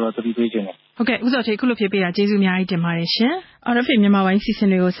လည်းကျွန်တော်တို့သတိပေးခြင်းတယ်ဟုတ်ကဲ့ဦးစောထေးခုလိုဖြစ်ပေးတာကျေးဇူးအများကြီးတင်ပါတယ်ရှင် RFA မြန်မာပိုင်းစီ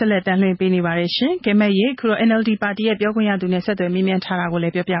စဉ်တွေကိုဆက်လက်တန်းလှည့်ပေးနေပါတယ်ရှင်ကဲမဲ့ရေခုတော့ NLD ပါတီရဲ့ပြောခွင့်ရသူနဲ့ဆက်သွယ်မေးမြန်းထားတာကိုလ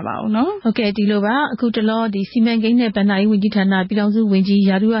ည်းပြောပြပါအောင်နော်ဟုတ်ကဲ့ဒီလိုပါအခုတလောဒီစီမံကိန်းနဲ့ဗဏ္ဍာရေးဝန်ကြီးဌာနပြည်ထောင်စု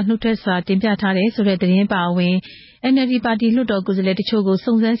ဝန်ကြီးရာထူးကနှုတ်ထွက်စာတင်ပြထားတယ်ဆိုတဲ့သတင်းပါဝင် NLD ပါတီလွှတ်တော်ကိုယ်စားလှယ်တချို့ကို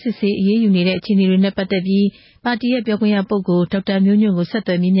စုံစမ်းစစ်ဆေးအရေးယူနေတဲ့အခြေအနေတွေနဲ့ပတ်သက်ပြီးပါတီရဲ့ပြောခွင့်ရပုဂ္ဂိုလ်ဒေါက်တာမျိုးညွန့်ကိုဆက်သွ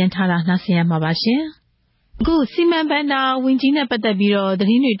ယ်မေးမြန်းထားတာနားဆင်ရမှာပါရှင်အခုစီမံဘဏ္ဍာဝန်ကြီးနဲ့ပတ်သက်ပြီးတော့သ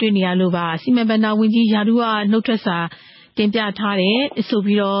တင်းတွေတွေ့နေရလို့ပါစီမံဘဏ္ဍာဝန်ကြီးရာထူးကနှုတ်ထွက်စာတင်ပြထားတယ်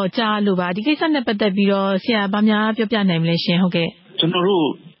ဆိုပြီးတော့ကြားလို့ပါဒီကိစ္စနဲ့ပတ်သက်ပြီးတော့ဆရာဗမာပြောပြနိုင်မလဲရှင်ဟုတ်ကဲ့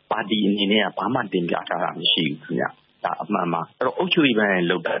ကျွန်တော်တို့ပါတီအနေနဲ့ကဘာမှတင်ပြထားတာမရှိဘူးခင်ဗျဒါအမှန်ပါအဲ့တော့အုပ်ချုပ်ရေးပိုင်း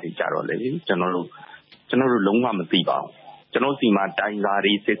လောက်တာတွေကြတော့လေကျွန်တော်တို့လုံးဝမသိပါဘူးကျွန်တော်စီမှာ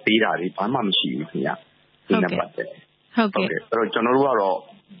တိုင်စာတွေစစ်သေးတာတွေဘာမှမရှိဘူးခင်ဗျဒီနံပါတ်ဟုတ်ကဲ့အဲ့တော့ကျွန်တော်တို့ကတော့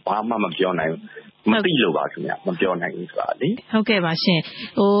ဘာမှမပြောနိုင်ဘူးမသိလို့ပါခင်ဗျမပြောနိုင်ဘူးဆိုတာလေဟုတ်ကဲ့ပါရှင်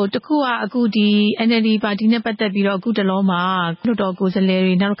တခုကအခုဒီ NLD ပါတီနဲ့ပတ်သက်ပြီးတော့အခုတလုံးမှာလွှတ်တော်ကိုယ်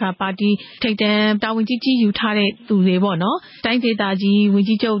စားလှယ်တွေနောက်တစ်ခါပါတီထိပ်တန်းတာဝန်ကြီးယူထားတဲ့သူတွေပေါ့နော်တိုင်းဒေသကြီးဝန်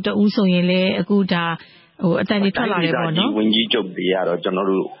ကြီးချုပ်တဦးဆိုရင်လည်းအခုဒါအတန်ကြီးထွက်လာတယ်ပေါ့နော်ဝန်ကြီးချုပ်တွေကတော့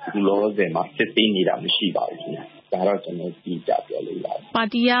ကျွန်တော်တို့ဒီလောဆယ်မှာစစ်ဆေးနေတာမရှိပါဘူးခင်ဗျဒါတော့ကျွန်တော်သိကြပြောလို့ရ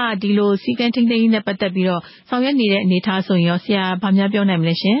တယ်ပါတီကဒီလိုစီကံထိန်းသိမ်းနဲ့ပတ်သက်ပြီးတော့ဆောင်ရွက်နေတဲ့အနေအထားဆိုရင်ရောဆရာဗာများပြောနိုင်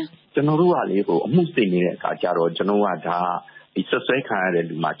မလဲရှင်ကျွန်တော်တို့ကလေအမှုစိတ်နေတဲ့အခါကျတော့ကျွန်တော်ကဒါဒီဆွဆွဲခံရတဲ့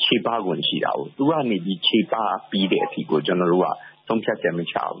လူမှာခြေပါခွင့်ရှိတာကိုသူကနေပြီးခြေပါပြီးတဲ့အထိကိုကျွန်တော်တို့ကသုံးဖြတ်ချက်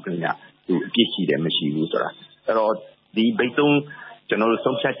မချဘူးခင်ဗျသူအပြစ်ရှိတယ်မရှိဘူးဆိုတာအဲ့တော့ဒီဘိတ်ဆုံးကျွန်တော်တို့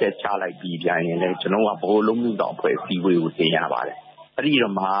သုံးဖြတ်ချက်ချလိုက်ပြီးပြန်ရင်လည်းကျွန်တော်ကဘိုးလုံးမှုဆောင်အဖွဲ့စီဝေးကိုတင်ရပါတယ်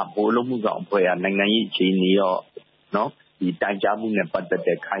အဲ့ဒီတော့မှဘိုးလုံးမှုဆောင်အဖွဲ့ကနိုင်ငံရေးအခြေအနေရောနော်ဒီတိုင်ကြားမှုနဲ့ပတ်သက်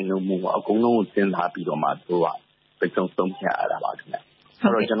တဲ့ခိုင်လုံမှုအကုန်လုံးကိုစဉ်းစားပြီးတော့မှသူကဘိတ်ဆုံးသုံးဖြတ်ရတာပါခင်ဗျ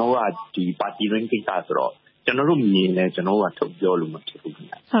အဲ့တော့ကျွန်တော်ကဒီပါတီရင်းကိစ္စဆိုတော့ကျွန်တော်တို့မြင်လဲကျွန်တော်ကထုတ်ပြောလို့မဖြစ်ဘူး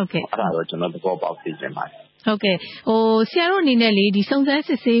ခင်ဗျဟုတ်ကဲ့အဲ့ဒါတော့ကျွန်တော်သဘောပေါက်သိချင်ပါတယ်ဟုတ်ကဲ့ဆရာတို့အနေနဲ့လေဒီစုံစမ်းစ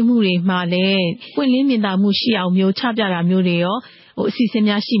စ်ဆေးမှုတွေမှာလည်းပွင့်လင်းမြင်သာမှုရှိအောင်မျိုးချပြတာမျိုးတွေရောအစီအ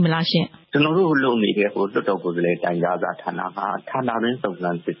စဉ်များရှိမလားရှင်ကျွန်တော်တို့လုပ်နေတဲ့လွှတ်တော်ကိုယ်စားလှယ်တိုင်ကြားစာဌာနကဌာနရင်းစုံ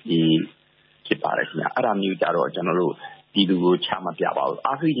စမ်းစစ်ဆေးဖြစ်ပါတယ်ခင်ဗျအဲ့ဒါမျိုးကြတော့ကျွန်တော်တို့ဒီလူကိုချမပြပါဘူး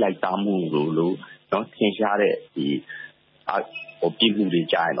အာခိလိုက်သားမှုလို့နော်သင်ရှားတဲ့ဒီပြည်သူတွေ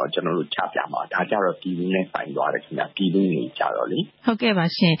ကြားရင်တော့ကျွန်တော်တို့ချပြမှာဒါကြတော့ပြည်သူနဲ့ဆိုင်သွားတယ်ခင်ဗျပြည်သူတွေကြတော့လေဟုတ်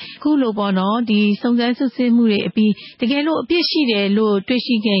ကဲ့ပါရှင်ခုလိုပေါ့နော်ဒီစုံစမ်းစစ်ဆေးမှုတွေအပြီးတကယ်လို့အပြစ်ရှိ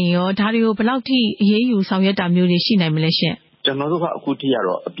တယ်လို့တွေ့ရှိခဲ့ရင်ရောဒါတွေကိုဘယ်လောက်ထိအရေးယူဆောင်ရွက်တာမျိုးတွေရှိနိုင်မလဲရှင်ကျွန်တော်တို့ကအခုထိ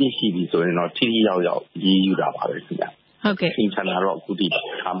ကတော့အပြစ်ရှိပြီဆိုရင်တော့ထိထိရောက်ရောက်ရေးယူတာပါပဲခင်ဗျဟုတ်ကဲ့သင်္ချာတော့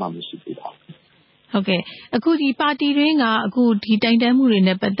အခုထိအားမှမရှိသေးပါဘူးဟုတ်ကဲ့အခုဒီပါတီတွင်းကအခုဒီတိုင်တန်းမှုတွေ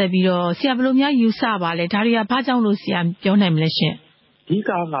နဲ့ပတ်သက်ပြီးတော့ဆရာဘယ်လိုများယူဆပါလဲဒါတွေကဘာကြောင့်လို့ဆရာပြောနိုင်မလဲရှင်အဓိကက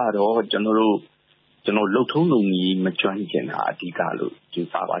တော့ကျွန်တော်လှုပ်ထုံးလုံကြီးမကျွမ်းကျင်တာအဓိကလို့ယူ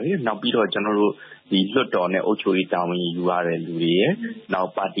ဆပါတယ်နောက်ပြီးတော့ကျွန်တော်တို့ဒီလွှတ်တော်နဲ့အုပ်ချုပ်ရေးတာဝန်ယူရတဲ့လူတွေရဲ့နော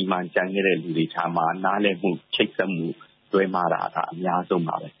က်ပါတီမှကြံခဲ့တဲ့လူတွေထားမှာနားလည်မှုချိတ်ဆက်မှုတွဲမှာတာကအများဆုံး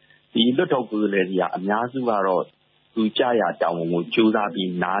ပါပဲဒီလွှတ်တော်ကိုယ်စားလှယ်တွေကအများစုကတော့သူကြရတာဝန်ကိုကြိုးစားပြီး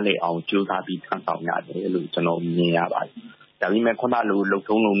နားလည်အောင်ကြိုးစားပြီးထမ်းဆောင်ရတယ်လို့ကျွန်တော်မြင်ရပါတယ်ဒါပေမဲ့ခုနလို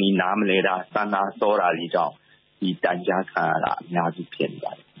လှုပ်ထုံးလုံကြီးနားမလဲတာစန္ဒာစောတာတွေကြောင့်ဒီတိုင်ကြားခံရတာ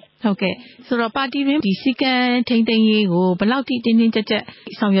အများကြီးဖြစ်နေပါတယ်ဟုတ်ကဲ့ဆိုတော့ပါတီရင်းဒီစီကံထိန်းသိမ်းရေးကိုဘယ်လောက်ထိတင်းတင်းကြပ်ကြပ်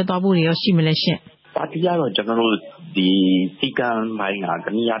ဆောင်ရွက်သွားဖို့တွေရောရှိမလဲရှင်ပါတီကတော့ကျွန်တော်တို့ဒီစီကံပိုင်းက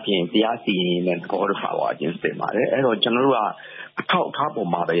တနည်းအားဖြင့်တရားစီရင်တဲ့ခေါ်ရပါခြင်းစင်ပါတယ်အဲ့တော့ကျွန်တော်တို့ကအထောက်အထားပေါ်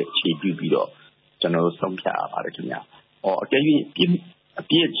မှာပဲအခြေပြုပြီးတော့ကျွန်တော်တို့ဆုံးဖြတ်ရပါတယ်ခင်ဗျအကယ်၍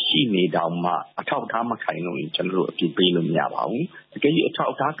အပြည့်ရှိနေတော့မှအထောက်အထားမခိုင်လို့ရင်ကျွန်တော်တို့အပြည့်ပေးလို့မရပါဘူးအကယ်၍အထောက်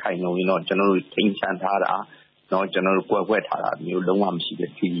အထားခိုင်လို့ရင်တော့ကျွန်တော်တို့ထိန်ချန်ထားတာတော့ကျွန်တော်တို့ကွက်ထားတာမျိုးလုံးဝမရှိ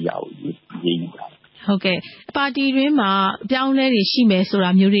တဲ့ထိရအောင်ရေးယူတာဟုတ်ကဲ့ပါတီတွင်းမှာအပြောင်းလဲတွေရှိမယ်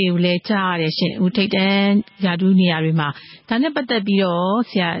ဆိုတာမျိုးတွေကိုလည်းကြားရတယ်ရှင်ဦးထိတ်တန်းယာတူးနေရာတွေမှာဒါနဲ့ပတ်သက်ပြီးတော့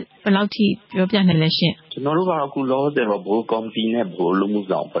ဆရာဘယ်လောက်ထိပြောပြနိုင်လဲရှင်ကျွန်တော်တို့ကအခုလောဆယ်တော့ဘိုးကော်မတီနဲ့ဘိုးလူမှု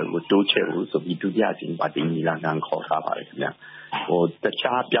ဆောင်ဖွဲ့ကိုတိုးချဲ့လို့ဆိုပြီးဒုတိယအကြိမ်ပါတီညီလာခံခေါ်ထားပါတယ်ခင်ဗျတ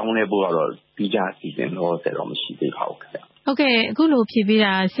ခြားပြောင်းလဲဖို့ကတော့ပြီးကြစီစဉ်တော့ဆယ်တော့မရှိသေးပါဘူးခင်ဗျဟုတ်ကဲ့အခုလိုဖြေပေး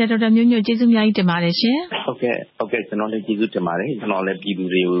တာဆရာဒေါက်တာမျိုးညွန့်ကျေးဇူးအများကြီးတင်ပါတယ်ရှင်ဟုတ်ကဲ့ကျွန်တော်လည်းကျေးဇူးတင်ပါတယ်ကျွန်တော်လည်းပြည်သူ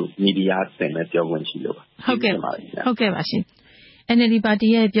တွေကိုမီဒီယာဆင်နဲ့ပြောခွင့်ရှိလို့ဟုတ်ကဲ့ပါရှင် NLD ပါတီ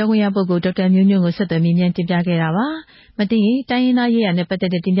ရဲ့ပြောခွင့်ရပုဂ္ဂိုလ်ဒေါက်တာမျိုးညွန့်ကိုဆက်သွယ်မေးမြန်းတင်ပြခဲ့တာပါမသိရင်တိုင်းရင်းသားရေးရာနဲ့ပတ်သ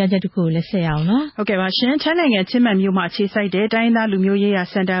က်တဲ့တင်ပြချက်တစ်ခုကိုလည်းဆက်ရအောင်နော်ဟုတ်ကဲ့ပါရှင်ထိုင်းနိုင်ငံချင်းမိုင်မြို့မှာအခြေစိုက်တဲ့တိုင်းရင်းသားလူမျိုးရေးရာ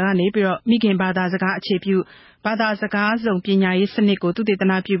စင်တာကနေပြီးတော့မိခင်ဘာသာစကားအခြေပြုဘာသာစကားစုံပညာရေးစနစ်ကိုသုတေ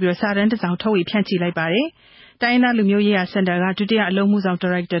သနပြုပြီးတော့စာတမ်းတစ်စောင်ထုတ်ဝေဖြန့်ချိလိုက်ပါတယ်တိုင်းရင်းသားလူမျိုးရေးရာစင်တာကဒုတိယအလုံးမှုဆောင်ဒါ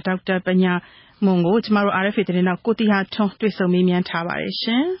ရိုက်တာဒေါက်တာပညာမွန်ကိုကျမတို့ RFA သတင်းတော့ကိုတီဟာထွန်းတွေ့ဆုံမေးမြန်းထားပါတယ်ရှ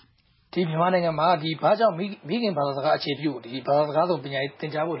င်ဒီမြန်မာနိုင်ငံမှာဒီဘာကြောင့်မိခင်ဘာသာစကားအခြေပြုဒီဘာသာစကားစုံပညာရေး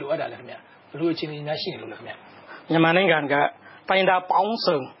သင်ကြားဖို့လိုအပ်တာလဲခင်ဗျဘယ်လိုအခြေအနေများရှိနေလို့လဲခင်ဗျမြန်မာနိုင်ငံကတိုင်းသားပေါင်း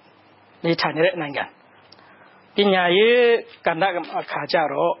စုံနေထိုင်နေတဲ့နိုင်ငံပညာရေးကဏ္ဍ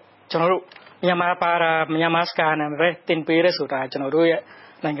အခါကြတော့ကျွန်တော်တို့မြန်မာစကားနဲ့ပဲတင်ပေးရဆိုတာကျွန်တော်တို့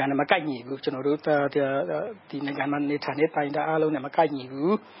ရဲ့နိုင်ငံနဲ့မကိုက်ညီဘူးကျွန်တော်တို့ဒီနိုင်ငံမှာနေထိုင်တဲ့တိုင်းသားအားလုံးနဲ့မကိုက်ညီ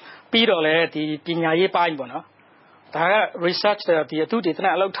ဘူးပြီးတော့လည်းဒီပညာရေးပိုင်းပေါ့နော်ဒါက research ဒီအတူတည်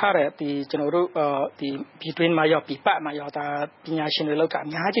တဲ့အလုပ်ထားတဲ့ဒီကျွန်တော်တို့ဒီပြည်တွင်းမှာရောပြည်ပမှာရောဒါပညာရှင်တွေလုပ်တာအ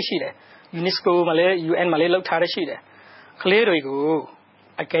များကြီးရှိတယ် UNESCO မှာလည်း UN မှာလည်းလုပ်ထားရရှိတယ်ကလေးတွေ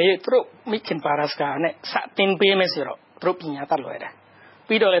ကိုအကယ်၍သူတို့မိခင်ဘာသာစကားနဲ့စတင်ပေးမယ်ဆိုတော့သူတို့ပညာတတ်လွယ်တယ်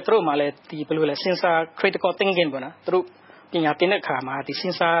ပြီးတော့လည်းသူတို့မှလည်းဒီဘယ်လိုလဲစဉ်းစား critical thinking ပေါ့နော်သူတို့ပညာသင်တဲ့အခါမှာဒီစ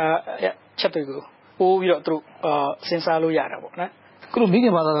ဉ်းစားချက်တွေကိုပို့ပြီးတော့သူတို့စဉ်းစားလို့ရတာပေါ့နော်ခုလိုမိခ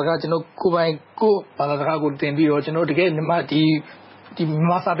င်ဘာသာစကားကျွန်တော်ကိုယ်ပိုင်ကိုဘာသာစကားကိုတင်ပြီးတော့ကျွန်တော်တကယ်မြန်မာဒီ ဒီမြန်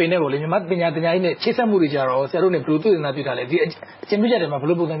မာစာပေနဲ့ပေါ့လေမြန်မာပညာရေးနဲ့ချိတ်ဆက်မှုတွေကြတော့ဆရာတို့နဲ့ဘယ်လိုတွေ့နေတာပြထားလဲဒီအကျဉ်းပြချက်တွေမှာဘယ်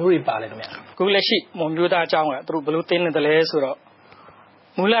လိုပုံစံမျိုးတွေပါလဲခင်ဗျခုလက်ရှိမွန်မျိုးသားအကြောင်းကသူတို့ဘယ်လိုသင်နေတယ်လဲဆိုတော့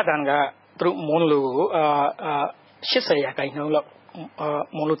မူလတန်းကသူတို့မွန်လူကို80ရာခိုင်နှုန်းလောက်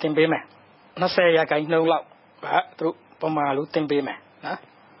မွန်လူသင်ပေးမယ်20ရာခိုင်နှုန်းလောက်ကသူတို့ပမာလူသင်ပေးမယ်နော်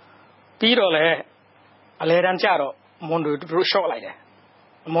ပြီးတော့လေအလဲတန်းကြတော့မွန်လူတို့ short လိုက်တယ်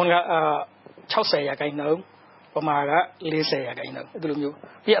မွန်က60ရာခိုင်နှုန်းပမာက40ရာခိုင်နှုန်းဒီလိုမျိုး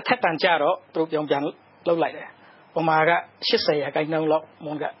ပြီးအထက်တန်းကြတော့သူတို့ပြန်လှုပ်လိုက်တယ်ပမာက80ရာခိုင်နှုန်းလောက်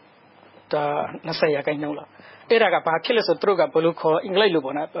မွန်က20ရာခိုင်နှုန်းလောက်အဲ့ဒါကဘာဖြစ်လဲဆိုသူတို့ကဘယ်လိုခေါ်အင်္ဂလိပ်လို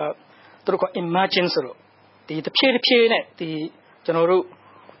ပေါ့နော်သူတို့က emergence ဆိုတော့ဒီတစ်ဖြည်းဖြည်းနဲ့ဒီကျွန်တော်တို့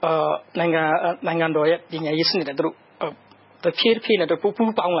နိုင်ငံတော်ရဲ့ပညာရေးစနစ်တွေသူတို့တစ်ဖြည်းဖြည်းနဲ့ပူ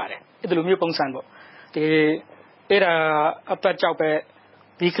ပေါင်းလာတယ်အဲ့ဒီလိုမျိုးပုံစံပေါ့ဒီအဲ့ဒါအပတ်ကြောက်ပဲ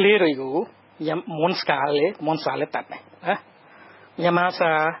ဒီကလေးတွေကိုမွန်စကာလည်းတတ်မယ်နော်မြန်မာ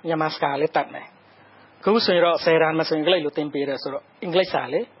စကာလည်းတတ်မယ်ခုဆိုရင်တော့ဆယ်တန်းမဆိုရင်အင်္ဂလိပ်လိုသင်ပေးတယ်ဆိုတော့အင်္ဂလိပ်စာ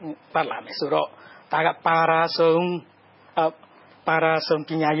လည်းပတ်လာမယ်ဆိုတော့ဒါကပါရာစုံပ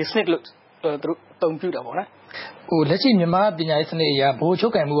ညာရေးစနစ်လို့သူတို့တုံ့ပြန်တာပေါ့နော်ဟိုလက်ရှိမြန်မာပညာရေးစနစ်အရာဘိုးချု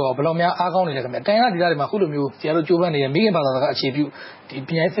ပ်ကံမှုကဘယ်လောက်များအားကောင်းနေလဲခင်ဗျတိုင်းရဒေသတွေမှာခုလိုမျိုးဆရာတို့ကြိုးပမ်းနေတဲ့မိခင်ဘာသာစကားအခြေပြုဒီပ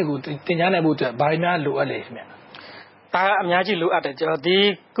ညာရေးစနစ်ကိုသင်ကြားနိုင်ဖို့အတွက်ဘာတွေများလိုအပ်လဲခင်ဗျဒါအများကြီးလိုအပ်တယ်ကျွန်တော်ဒီ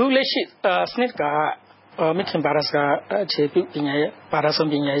ခုလက်ရှိစနစ်ကမိခင်ဘာသာစကားအခြေပြုပညာရေးဘာသာစုံ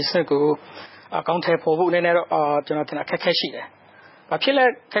ပညာရေးစနစ်ကိုအကောင့်ထဲပေါ်ဖို့နည်းနည်းတော့ကျွန်တော်ထင်အခက်အခဲရှိတယ်ဘာဖြစ်လဲ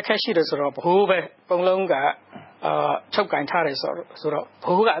ခက်ခဲရှိတယ်ဆိုတော့ဘိုးပဲပုံလုံးကချုပ်ကင်ထားတယ်ဆိုတော့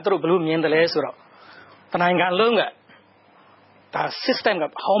ဘိုးကသူတို့ဘလို့မြင်တယ်လဲဆိုတော့တနိုင်ငံလုံးကဒါ system က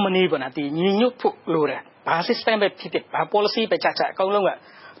harmony ပေါ့နော်ဒီညီညွတ်ဖို့လိုတယ်ဘာ system ပဲဖြစ်ဖြစ်ဘာ policy ပဲချအကုန်လုံးက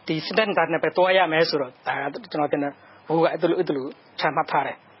ဒီ standard နဲ့ပဲတွားရမယ်ဆိုတော့ဒါကျွန်တော်တင်ဘိုးကအဲ့လိုချမှတ်ထားတ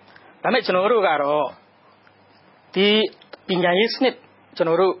ယ်ဒါပေမဲ့ကျွန်တော်တို့ကတော့ဒီပညာရေးစနစ်ကျွန်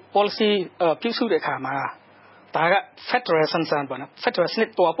တော်တို့ policy ပြုစုတဲ့အခါမှာဒါက federal ဆန်ပေါ့နော် federal စနစ်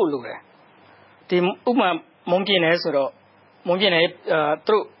တွားဖို့လိုတယ်ဒီဥပမာမွန်ပြည်နယ်ဆိုတော့မွန်ပြည်နယ်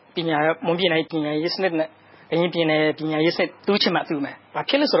သူတို့မွန်ပြည်နယ်ပညာရေးစနစ်နဲ့အရင်ပြည်နယ်ပညာရေးစနစ်တူးချင်မှတူးမယ်ဘာ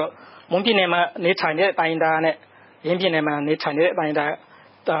ဖြစ်လဲဆိုတော့မွန်ပြည်နယ်မှာနေထိုင်တဲ့အတိုင်းအတာနဲ့ရင်းပြည်နယ်မှာနေထိုင်တဲ့အတိုင်းအတာ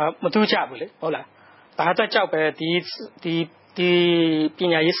မတူးကြဘူးလေဟုတ်လားဒါအတွက်ကြောက်ပဲဒီပ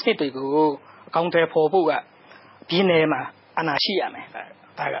ညာရေးစနစ်တွေကိုအကောင့်ထဲပေါ်ဖို့ကပြည်နယ်မှာအနာရှိရမယ်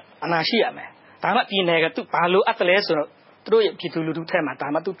ဒါကအနာရှိရမယ်ဒါမှပြည်နယ်ကသူဘာလို့အပ်တယ်လဲဆိုတော့သူတို့ရဲ့ပြည်သူလူထုထဲမှာဒါ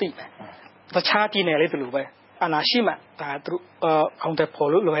မှသူသိမယ်တခြားပြည်နယ်လေးတူလို့ပဲအနာရှိမှဒါသူအကောင့်ထဲပေါ်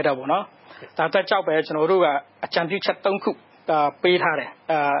လို့လွယ်တာပေါ့နော်ဒါအတွက်ကြောက်ပဲကျွန်တော်တို့ကအကြံပြုချက်၃ခုပေးထားတယ်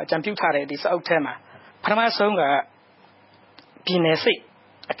အကြံပြုထားတယ်ဒီစာအုပ်ထဲမှာပထမဆုံးကပြည်နယ်စိတ်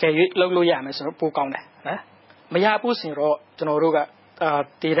အကယ်၍လုပ်လို့ရမယ်ဆိုတော့ပိုကောင်းတယ်နော်မရဘူးဆိုတော့ကျွန်တော်တို့က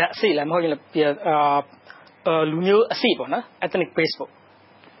ဒေတာအစိလည်းမဟုတ်ရင်လူမျိုးအစိပေါ့နော် ethnic base ပေါ့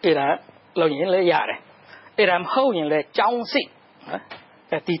အဲ့ဒါလုပ်ရင်လည်းရတယ်အဲ့ဒါမဟုတ်ရင်လည်းကျောင်းစိ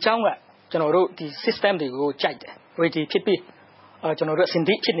နော်ဒီကျောင်းကကျွန်တော်တို့ဒီ system တွေကိုကြိုက်တယ် ready ဖြစ်ပြီးကျွန်တော်တို့စင်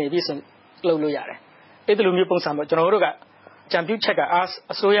တိဖြစ်နေပြီဆိုလုပ်လို့ရတယ်အဲ့ဒီလိုမျိုးပုံစံပေါ့ကျွန်တော်တို့ကကြံပြုချက်က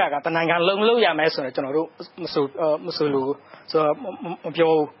အစိုးရကတနိုင်ငံလုံးလုပ်ရမယ်ဆိုတော့ကျွန်တော်တို့မဆိုလို့ဆိုမ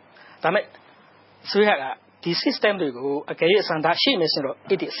ပြောဘူးဒါပေမဲ့အစိုးရကဒီ system တွေကိုအကယ်၍စံတာရှိမယ်ဆိုတော့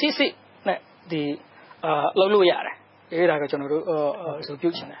အဲ့ဒီစစ်နဲ့ဒီလုပ်လို့ရတယ်အဲ့ဒါကကျွန်တော်တို့ဆိုပြု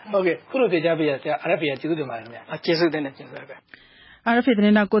ချင်တယ်ဟုတ်ကဲ့ခုလိုတင်ကြပေးရဆရာ RFA ကျေးဇူးတင်ပါတယ်ခင်ဗျာကျေးဇူးတင်တယ်ကျေးဇူးပါRFA သတ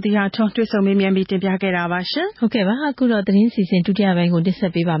င်းတော်ကိုတီဟာထွန်းတွေ့ဆုံမေးမြန်းပြီးတင်ပြခဲ့တာပါရှင်ဟုတ်ကဲ့ပါအခုတော့သတင်းစီစဉ်ဒုတိယပိုင်းကိုတင်ဆ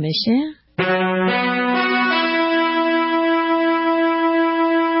က်ပေးပါမယ်ရှင်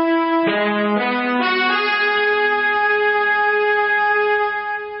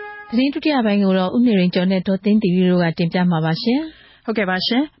သတင်းဒုတိယပိုင်းကိုတော့ဦးနေရင်ကျော်နဲ့ဒေါ်သိန်းတီရီတို့ကတင်ပြမှာပါရှင်ဟုတ်ကဲ့ပါ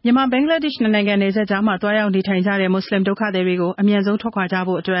ရှင်မြန်မာဘင်္ဂလားဒေ့ရှ်နိုင်ငံနယ်စပ်ကြားမှာတွားရောက်နေထိုင်ကြတဲ့မွတ်စလင်ဒုက္ခသည်တွေကိုအမြန်ဆုံးထွက်ခွာကြ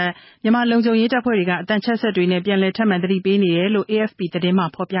ဖို့အတွက်မြန်မာလုံခြုံရေးတပ်ဖွဲ့တွေကအတန်ချက်ဆက်တွေနဲ့ပြန်လည်ထပ်မံသတိပေးနေတယ်လို့ AFP သတင်းမှာ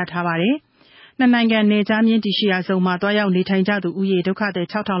ဖော်ပြထားပါတယ်။နှစ်နိုင်ငံနယ်ခြားမြင့်တည်ရှိရာဇုံမှာတွားရောက်နေထိုင်ကြသူဦးရေဒုက္ခသည်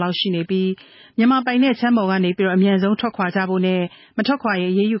 6,000 လောက်ရှိနေပြီးမြန်မာပိုင်နယ်ချမ်းပေါ်ကနေပြီးတော့အမြန်ဆုံးထွက်ခွာကြဖို့နဲ့မထွက်ခွာရ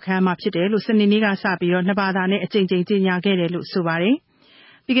င်ရေးယူခံမှာဖြစ်တယ်လို့စနေနေ့ကစပြီးတော့နှစ်ဘာသာနဲ့အကြိမ်ကြိမ်ကြေညာခဲ့တယ်လို့ဆိုပါတယ်။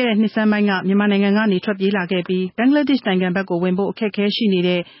ပြီးခဲ့တဲ့နှစ်ဆန်းပိုင်းကမြန်မာနိုင်ငံကနေထွက်ပြေးလာခဲ့ပြီးဘင်္ဂလားဒေ့ရှ်နိုင်ငံဘက်ကိုဝင်ဖို့အခက်အခဲရှိနေ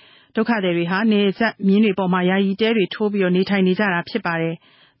တဲ့ဒုက္ခသည်တွေဟာနေဆက်မြင်းတွေပေါ်မှာယာယီတဲတွေထိုးပြီးတော့နေထိုင်နေကြတာဖြစ်ပါတယ်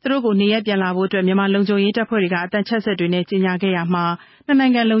။သူတို့ကိုနေရပြန်လာဖို့အတွက်မြန်မာလုံခြုံရေးတပ်ဖွဲ့တွေကအတန်ချက်ဆက်တွေနဲ့ကြေညာခဲ့ရမှာနှစ်နို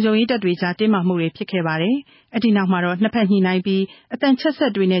င်ငံလုံခြုံရေးတပ်တွေကြားတင်းမာမှုတွေဖြစ်ခဲ့ပါတယ်။အဲ့ဒီနောက်မှာတော့နှစ်ဖက်ညှိနှိုင်းပြီးအတန်ချက်ဆ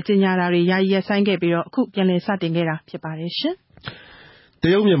က်တွေနဲ့ကြေညာတာတွေယာယီရပ်ဆိုင်းခဲ့ပြီးတော့အခုပြန်လည်စတင်ခဲ့တာဖြစ်ပါတယ်ရှင်။တ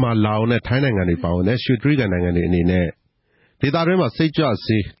ရုတ်မြန်မာလာအိုနဲ့ထိုင်းနိုင်ငံတွေပါဝင်တဲ့ရွှေတြိဂံနိုင်ငံတွေအနေနဲ့ဒေသတွင်းမှာစိတ်ကြွ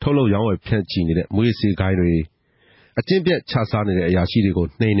ဆေးထုတ်လုပ်ရောင်းဝယ်ဖြန့်ချီနေတဲ့မူးယစ်ဆေးဂိုဏ်းတွေအကျင့်ပြတ်ချစားနေတဲ့အရာရှိတွေကို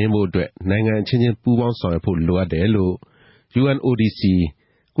နှိမ်နင်းဖို့အတွက်နိုင်ငံချင်းချင်းပူးပေါင်းဆောင်ရွက်ဖို့လိုအပ်တယ်လို့ UNODC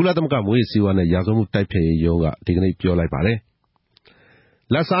ကုလသမဂ္ဂမွေးဆေးဝါးနဲ့ရာဇဝတ်မှုတိုက်ဖျက်ရေးရုံးကဒီကနေ့ပြောလိုက်ပါတယ်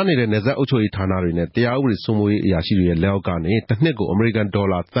။လက်စားနေတဲ့နယ်စပ်အုပ်ချုပ်ရေးဌာနတွေနဲ့တရားဥပဒေစိုးမိုးရေးအရာရှိတွေရဲ့လက်အောက်ကနေတစ်နှစ်ကိုအမေရိကန်ဒေါ်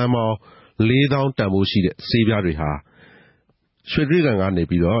လာသန်းပေါင်း 4,000 တန်ဖိုးရှိတဲ့ဆေးပြားတွေဟာရွှေတြိဂံ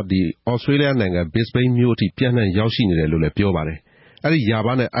ကနေပြီးတော့ဒီဩစတြေးလျနိုင်ငံဘစ်ဘိန်းမြို့အထိပြန့်နှံ့ရောက်ရှိနေတယ်လို့လည်းပြောပါတယ်။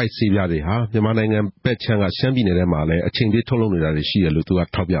အဲ့ဒီယာဘာနဲ့အိုက်ဆေးပြားတွေဟာမြန်မာနိုင်ငံဘက်ခြမ်းကရှမ်းပြည်နယ်ထဲမှာလည်းအချိန်ပြည့်ထုတ်လုပ်နေတာတွေရှိတယ်လို့သူ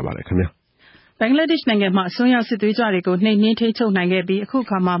ကထောက်ပြပါတယ်ခင်ဗျာ။ဘင်္ဂလားဒေ့ရှ်နိုင်ငံမှာအစွန်းရောက်စစ်သွေးကြွတွေကိုနှိမ်နင်းထိန်းချုပ်နိုင်ခဲ့ပြီးအခုအ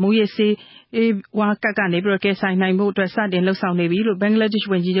ခါမှာမူရစ်ဆေးဝါကတ်ကနေပြီးတော့ကယ်ဆယ်နိုင်ဖို့အတွက်စတင်လှုပ်ဆောင်နေပြီလို့ဘင်္ဂလားဒေ့ရှ်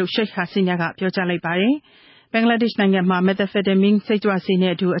ဝန်ကြီးချုပ်ရှိတ်ဟာဆီနာကပြောကြားလိုက်ပါတယ်။ဘင်္ဂလားဒေ့ရှ်နိုင်ငံမှာ methamphetamine စိတ်ကြွဆေး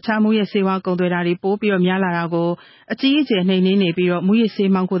နဲ့အတူအခြားမူရစ်ဆေးဝါးကုန်သွယ်တာတွေပိုပြီးတော့များလာတာကိုအကြီးအကျယ်နှိမ်နင်းနေပြီးတော့မူရစ်ဆေး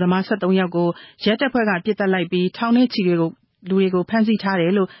မောင်ခိုသမား73ယောက်ကိုရဲတပ်ဖွဲ့ကပစ်တက်လိုက်ပြီးထောင်ထဲချီလူတွေကိုဖမ်းဆီးထားတ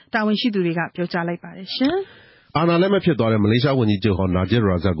ယ်လို့တာဝန်ရှိသူတွေကပြောကြားလိုက်ပါတယ်ရှင်။အာဏာလက်မဲ့ဖြစ်သွားတဲ့မလေးရှားဝန်ကြီးချုပ်ဟော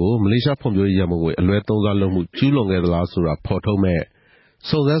င်းနာဂျစ်ရာဇတ်ကိုမလေးရှားဖွံ့ဖြိုးရေးရန်ပုံငွေအလွဲသုံးစားလုပ်မှုကျူးလွန်ခဲ့သလားဆိုတာဖော်ထုတ်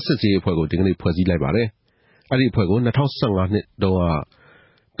မဲ့စုံစမ်းစစ်ဆေးရေးအဖွဲ့ကိုဒီကနေ့ဖွဲ့စည်းလိုက်ပါတယ်။အဲ့ဒီအဖွဲ့ကို2015နှစ်တုန်းက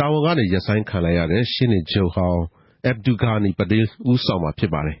တာဝန်ကနေရပ်ဆိုင်းခံလိုက်ရတဲ့ရှင်းနေချုပ်ဟောင်းအက်ဗ်ဒူဂါနီပတေးဦးဆောင်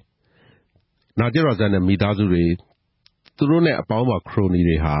မှာဖြစ်ပါတယ်။နာဂျစ်ရာဇတ်နဲ့မိသားစုတွေသူတို့နဲ့အပေါင်းပါခရိုနီ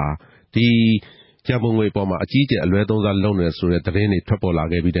တွေဟာဒီရန်ပုံငွေပေါ်မှာအကြီးအကျယ်အလွဲသုံးစားလုပ်နေဆိုတဲ့သတင်းတွေထွက်ပေါ်လာ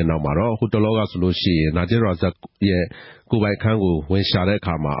ခဲ့ပြီးတဲ့နောက်မှာတော့ဟိုတလောကဆိုလို့ရှိရင်နာဂျစ်ရာဇတ်ရဲ့ကိုယ်ပိုင်အခန်းကိုဝင်ရှာတဲ့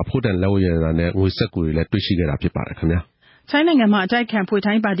အခါမှာအဖို့တန်လက်ဝဲရည်နဲ့ငွေစက်ကူတွေလည်းတွေ့ရှိခဲ့တာဖြစ်ပါတယ်ခင်ဗျာထိုင်းနိုင်ငံမှာအတိုက်ခံဖွေ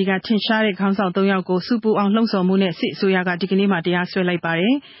ထိုင်းပါတီကထင်ရှားတဲ့ခေါင်းဆောင်3ယောက်ကိုစုပူအောင်လှုံ့ဆော်မှုနဲ့စစ်အစိုးရကဒီကနေ့မှတရားစွဲလိုက်ပါ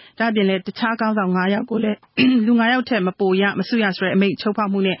တယ်။ဒါ့အပြင်လည်းတခြားခေါင်းဆောင်9ယောက်ကိုလည်းလူ9ယောက်ထက်မပိုရမစုရဆိုတဲ့အမိန့်ချုပ်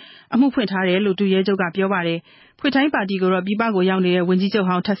ဖောက်မှုနဲ့အမှုဖွင့်ထားတယ်လို့ဒုရဲချုပ်ကပြောပါတယ်။ဖွေထိုင်းပါတီကိုတော့ပြည်ပကိုရောက်နေတဲ့ဝန်ကြီးချုပ်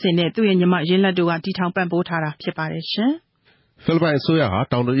ဟောင်းထက်ဆင်နဲ့သူ့ရဲ့ညီမရင်းလက်တို့ကတီထောင်ပံ့ပိုးထားတာဖြစ်ပါတယ်ရှင်။ဖိလစ်ပိုင်အစိုးရဟာ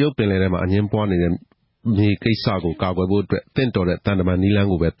တောင်တရုတ်ပင်လယ်ထဲမှာအငြင်းပွားနေတဲ့မြေကိစ္စကိုကာကွယ်ဖို့အတွက်တင့်တော်တဲ့တန်တမာနီလ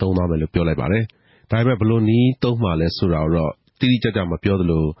န်းကိုပဲသုံးသွားမယ်လို့ပြောလိုက်ပါတယ်။ဒါပေမဲ့ဘလို့နီးသုံးမှလဲဆိုတာတော့တိတိကျကျမပြောသ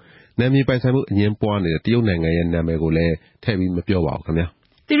လိုနယ်မြေပိုင်ဆိုင်မှုအငြင်းပွားနေတဲ့တရုတ်နိုင်ငံရဲ့နာမည်ကိုလည်းထည့်ပြီးမပြောပါဘူးခင်ဗျာ။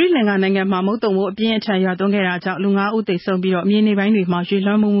သီရိလင်္ကာနိုင်ငံမှာမုတ်တုံမိုးအပြင်းအထန်ရွာသွန်းခဲ့တာကြောင့်လူ9ဦးသေဆုံးပြီးတော့မြေနေပိုင်းတွေ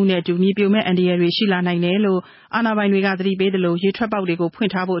မှာရေလွှမ်းမိုးမှုနဲ့အတူမြေပြိုမဲ့အန္တရာယ်တွေရှိလာနိုင်တယ်လို့အာဏာပိုင်တွေကသတိပေးတယ်လို့ရေထွက်ပေါက်တွေကိုဖွင့်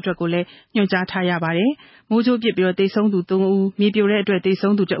ထားဖို့အတွက်ကိုလည်းညွှန်ကြားထားရပါတယ်။မိုးကြိုးပစ်ပြီးတော့သေဆုံးသူ3ဦးမြေပြိုတဲ့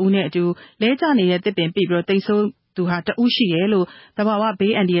အတွက်သေဆုံးသူ1ဦးနဲ့အတူလဲကျနေတဲ့တစ်ပင်ပိပြီးတော့သေဆုံးသူဟာ2ဦးရှိတယ်လို့သဘာဝ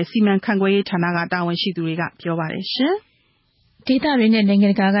ဘေးအန္တရာယ်စီမံခန့်ခွဲရေးဌာနကတာဝန်ရှိသူတွေကပြောပါတယ်ရှင်။ဒေသတွေနဲ့နိုင်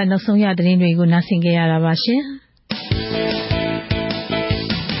ငံတကာကနောက်ဆုံးရသတင်းတွေကိုနားဆင်ကြရတာပါရှင်။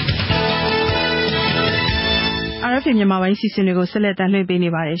RFA မြန်မာပိုင်းစီစဉ်တွေကိုဆက်လက်တင်ပြနေ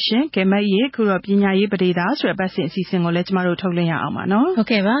ပါတယ်ရှင်။ကဲမကြီးခုတော့ပညာရေးပဒေသာဆိုတဲ့ပတ်စဉ်အစီအစဉ်ကိုလည်းကျမတို့ထုတ်လွှင့်ရအောင်ပါနော်။ဟုတ်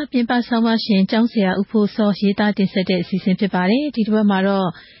ကဲ့ပါပြင်ပဆောင်ပါရှင်ကျောင်းဆရာဦးဖိုးစောရေးသားတင်ဆက်တဲ့အစီအစဉ်ဖြစ်ပါတယ်။ဒီတစ်ပတ်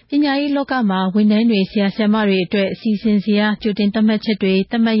မှာတော့ပညာရေးလောကမှာဝန်ထမ်းတွေဆရာဆရာမတွေအတွက်အစီအစဉ်စရာကြိုတင်သတ်မှတ်ချက်တွေ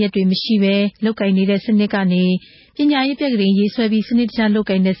သတ်မှတ်ရက်တွေမရှိဘဲလုပ်ကိုင်နေတဲ့စနစ်ကနေပညာရေးပြက်ကလေးရေးဆွဲပြီးစနစ်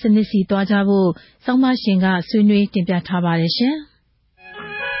တကျလုပ်ကိုင်တဲ့စနစ်စီသွားကြဖို့ဆောင်းပါရှင်ကဆွေးနွေးတင်ပြထားပါတယ်ရှင်။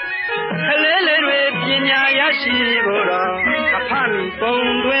ကလေးလေးတွေပညာရရှိဖို့တော့အဖမီပုံ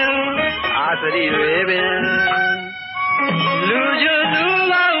တွင်အာသတိတွေ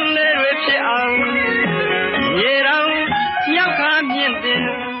ပင်လူကျလူကောင်းလေးတွေဖြစ်အောင်မြေတော်မြောက်ခါမြင့်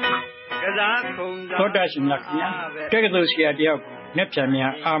တင်ကစားခုံသောတာရှင်မြတ်ခင်တက္ကသိုလ်ဆရာတယောက်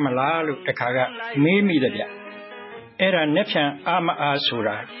နဲ့ပြန်များအားမလားလို့တခါကမေးမိတယ်ဗျအဲ့ဒါနဲ့ပြန်အားမအားဆို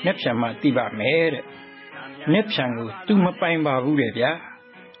တာနဲ့ပြန်မှသိပါမယ်တဲ့နဲ့ပြန်ကိုသူမပိုင်ပါဘူးတဲ့ဗျာ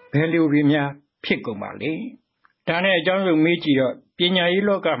ဘယ်လိုတွေများဖြစ်ကုန်ပါလေဒါနဲ့အကြောင်းစုံမေးကြည့်တော့ပညာ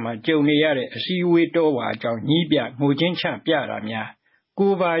ရေးလောကမှာကြုံနေရတဲ့အစည်းအဝေးတော်ဝါအကြောင်းညှိပြငိုချင်းချပြတာများ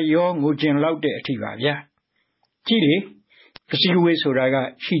ကိုယ်ပါရောငိုချင်းလောက်တဲ့အထိပါဗျာကြည့်လေအစည်းအဝေးဆိုတာက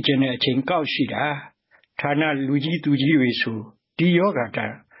ရှိကျင်တဲ့အချိန်ကောက်ရှိတာဌာနလူကြီးသူကြီးတွေဆိုဒီယောဂတ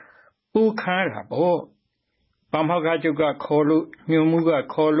န်ပိုခါတာပေါ့ပမောက္ခချုပ်ကခေါ်လို့ညွှန်မှု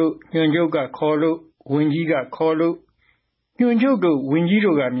ကခေါ်လို့ညွှန်ချုပ်ကခေါ်လို့ဝင်ကြီးကခေါ်လို့ညွှန်ချုပ်တို့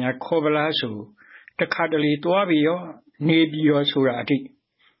ဝင်ကြီးတို့ကများခေါ်ပလားဆိုတခါတလေသွားပြီးရောနေပြီးရောဆိုတာ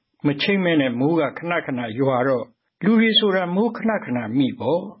အထိမချိမ့်မဲနဲ့မိုးကခဏခဏရွာတော့လူတွေဆိုတာမိုးခဏခ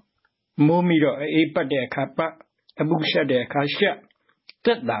ဏမိပေါ့မိုးမိတော့အေးပတ်တဲ့အခါပတ်အပူရှက်တဲ့အခါရှက်သ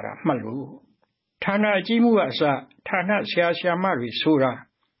က်သာတာမှတ်လို့ဌာနကြီးမှုကအစဌာနဆရာဆရာမတွေ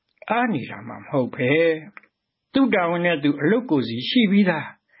ဆိုတာအားနေတာမှမဟုတ်ပဲသူ့တာဝန်နဲ့သူအလုပ်ကိုစီရှိပြီးသား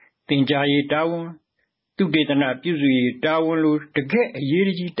သင်ကြားရေးတာဝန်သူတေသနာပြုစုရေးတာဝန်လိုတကယ့်အ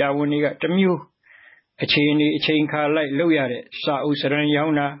ရေးကြီးတာဝန်တွေကတစ်မျိုးအချိန်ခါလိုက်လုပ်ရတဲ့စာအုပ်စရန်ရော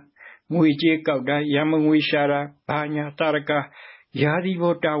င်းတာငွေကြေးကောက်တာရမငွေရှာတာဘာညာတာရ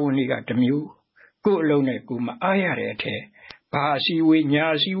ကယာဒီဘောတာဝန်တွေကတစ်မျိုးကိုယ်အလုံးနဲ့ကိုယ်မအားရတဲ့အထက်ဘာအစည်းအဝေး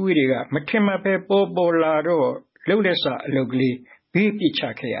ညာအစည်းအဝေးတွေကမထင်မှတ်ပဲပေါ်လာတော့လှုပ်လက်စအလုပ်ကလေးဘေး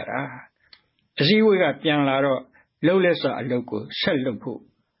ပစ်ချခဲ့ရတာအစည်းအဝေးကပြန်လာတော့ Lowlessa a local, sell local.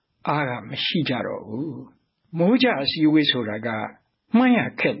 Aga Mashijaro. Moja Siwe Soraga, Maya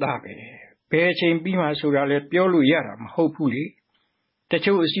Ketabe. Beaching Bima Sorale Piolu Yaram, hopefully. The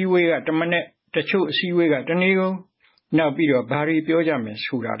Cho Siwe at the Manet, the Cho Siwe at the Nego. Now be your Barry Piojam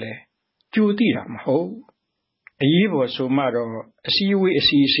Surale. Judiram ho. A year or so maro, a Siwe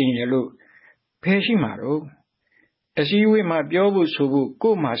season yellow. Peshimaro. A Siwe ma Biobu Sobu,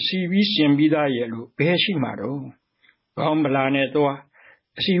 go ma Sivi Simbida yellow, Peshimaro. Gombalane doa.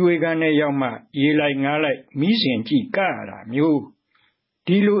 Siwe gane yama, ye like ngale, misenji gara, mew.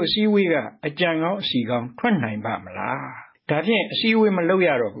 Dilo siwega, a jango sigam, 29 bamla. Davin, siwe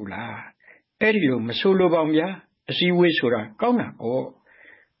maloya robula. Erilo, masolo bambia, a siwe sura, gauna po.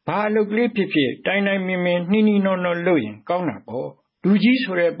 Palo glipipi, dina mime, nini no loyin, gauna po. Duji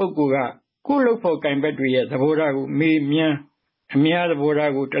sura boguga, kulo po kaimbedria, the borago, me mia, a mia the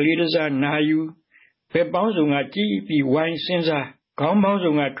borago, talidaza, nayu. Pebonzunga, GP, wine sinza.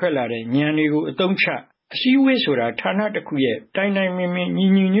 Compounding Trellare, Nianigo, Doncha, Siwe Sura, Tana de Kuye, Dynamimi,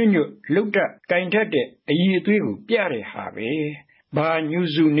 Ninu, looked at, Gaintate, a year to Piare Have, Ba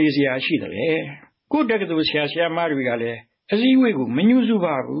Nuzu Nesia Shidale. Good Dagados Yasia Marigale, as Iwegu, Menuzu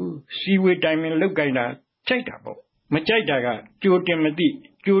Babu, Siwe Diamond Lugana, Chaitabo, Machaitaga, Jotemati,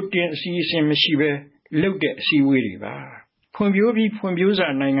 Jotem Sim Shibe, looked at Siwe Riva. Pombiobi,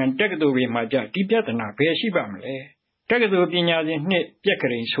 Pombiosa, Nine, Dagadori Maja, Tipiatana, Peshibamle. Tagado Pina in Net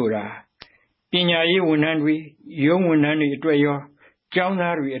Pickering Sura. Pina Yunandri, Yunani Dwayo,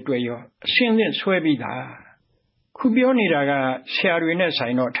 Jaunari Dwayo, Sindin Swabida. Kubioniraga, Shariness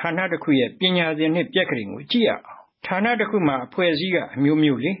I know, Tana de Kuya, Pina the Net Pickering with Gia. Tana de Kuma, Poesia,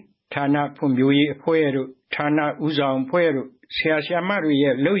 Mumuli, Tana Pumbui, Poero, Tana Uzam Poero, Siasia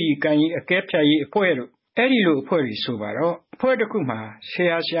Maria, Louis Gani, a Captai Poero, Erilu Pori Subaro, Poeta Kuma,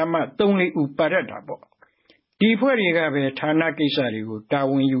 Siasiama, Donly Uparadabo. Deepwariga Tana Kisariu,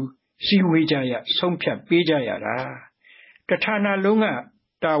 Darwin you, Siwijaya, Sompia Bijayara. The Tana Lunga,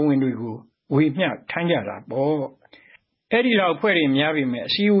 Darwin you, we met Tanyara Bo. Edila Purim Yavime,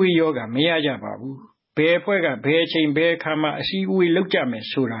 Siwi Yoga, Miyaja Babu. Bear Puega, Bear Chain, Bear Kama, Siwi Lukjame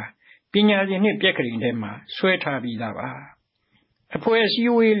Sura. Pinya in it Pickering Dema, Sweata Vidava. A poet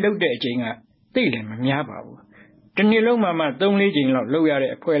Siwi looked at Jinga, Dilem Yababu. The Niloma don't leading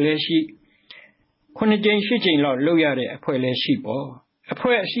Loya Poeleshi. When a Jane shitting lot loyare a poele sheepo, a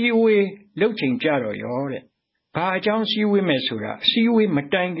poet see we looking jaro yore. Pa John see we mesura, see we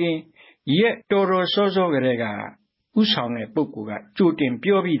matangi, yet Doro Sozo Grega, Usong a Bukuga, Jutin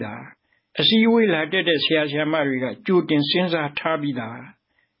Piovida, a see we la dead as Yasia Mariga, Jutin Sinza Tabida.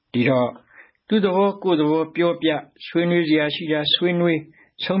 Dido, do the walk good of Piopia, Swinuzia Shia, Swinui,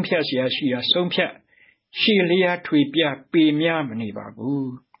 Sompia Shia, Sompia, Shilia Twipia, Pimia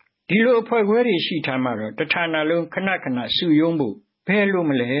Manibabu. Dilo Pogweri she tamara, the Tanalum Kanakana, Suyumbu,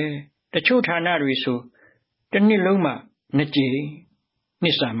 Pelumle, the Chotana Risu, the Niluma, Naji,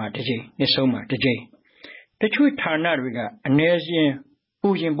 Nisama Taji, Nisoma Taji. The Chutana Riga, Anesian,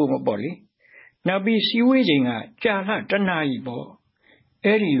 Ujin Bumaboli. Now be seawaging a Jala Danaibo.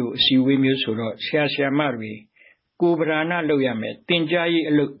 Erilu, Siwi Musuro, Siasia Mari, Gubrana Loyame,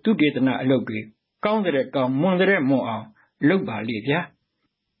 Tinjai look to get na logi, Counter come Mundre Moa, Luba Livia.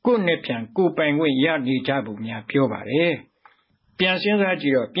 Good Nepian, good penguin, Yadi Jabu, Mia Piovare. Piansin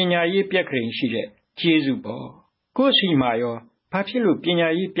Radio, Pina Yi Pickering Shide, Jesubo. Good see Mayo, Papilu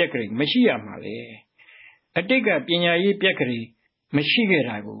Pina Yi Pickering, Machia Male. A digger Pina Yi Pickering,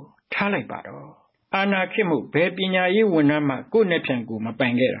 Machigerago, Talibado. Anna Kimu, Pepina Yi Winama, good Nepian Guma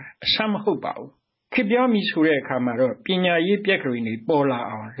Bangera, some hopao. Kibiomi Sure Camaro, Pina Yi Pickering, Bola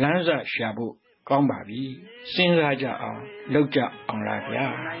on Lanza Shabu. Gombabi, Sinraja on, Loja on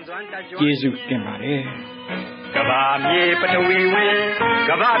Lavia, Jesus Kimare. Gabami, but we will,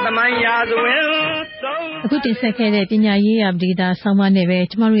 Gabata Maya will. A good second, Pina Yi Abdida, someone never,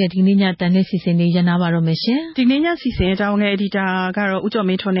 tomorrow at Nina Tanesis in the Janavaro Mission. Tignia Sise, down Edita, Garo Uto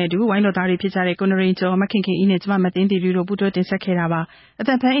Metonedu, why not Ari Pizza, Conorito, Makinki in its mammoth interview, Buto de Sakerava, at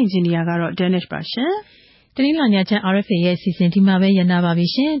the engineer Garo, Danish Bashan. တနင်္လာညချမ်း RFA ရဲ့စီစဉ်ဒီမှာပဲရနာပါပြီ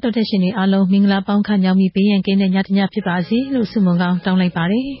ရှင်တော်တက်ရှင်တွေအားလုံးမင်္ဂလာပေါင်းခညောင်းပြီးပေးရန်ကင်းတဲ့ညတညဖြစ်ပါစေလို့ဆုမွန်ကောင်းတောင်းလိုက်ပါ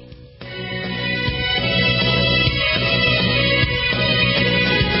တယ်။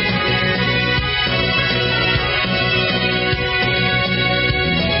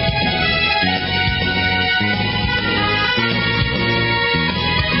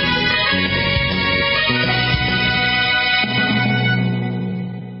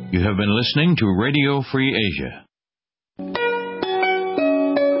 You have been listening to Radio Free Asia.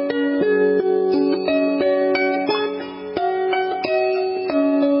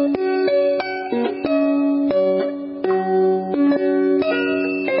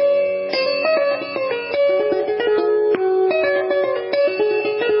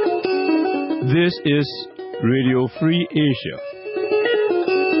 This is Radio Free Asia.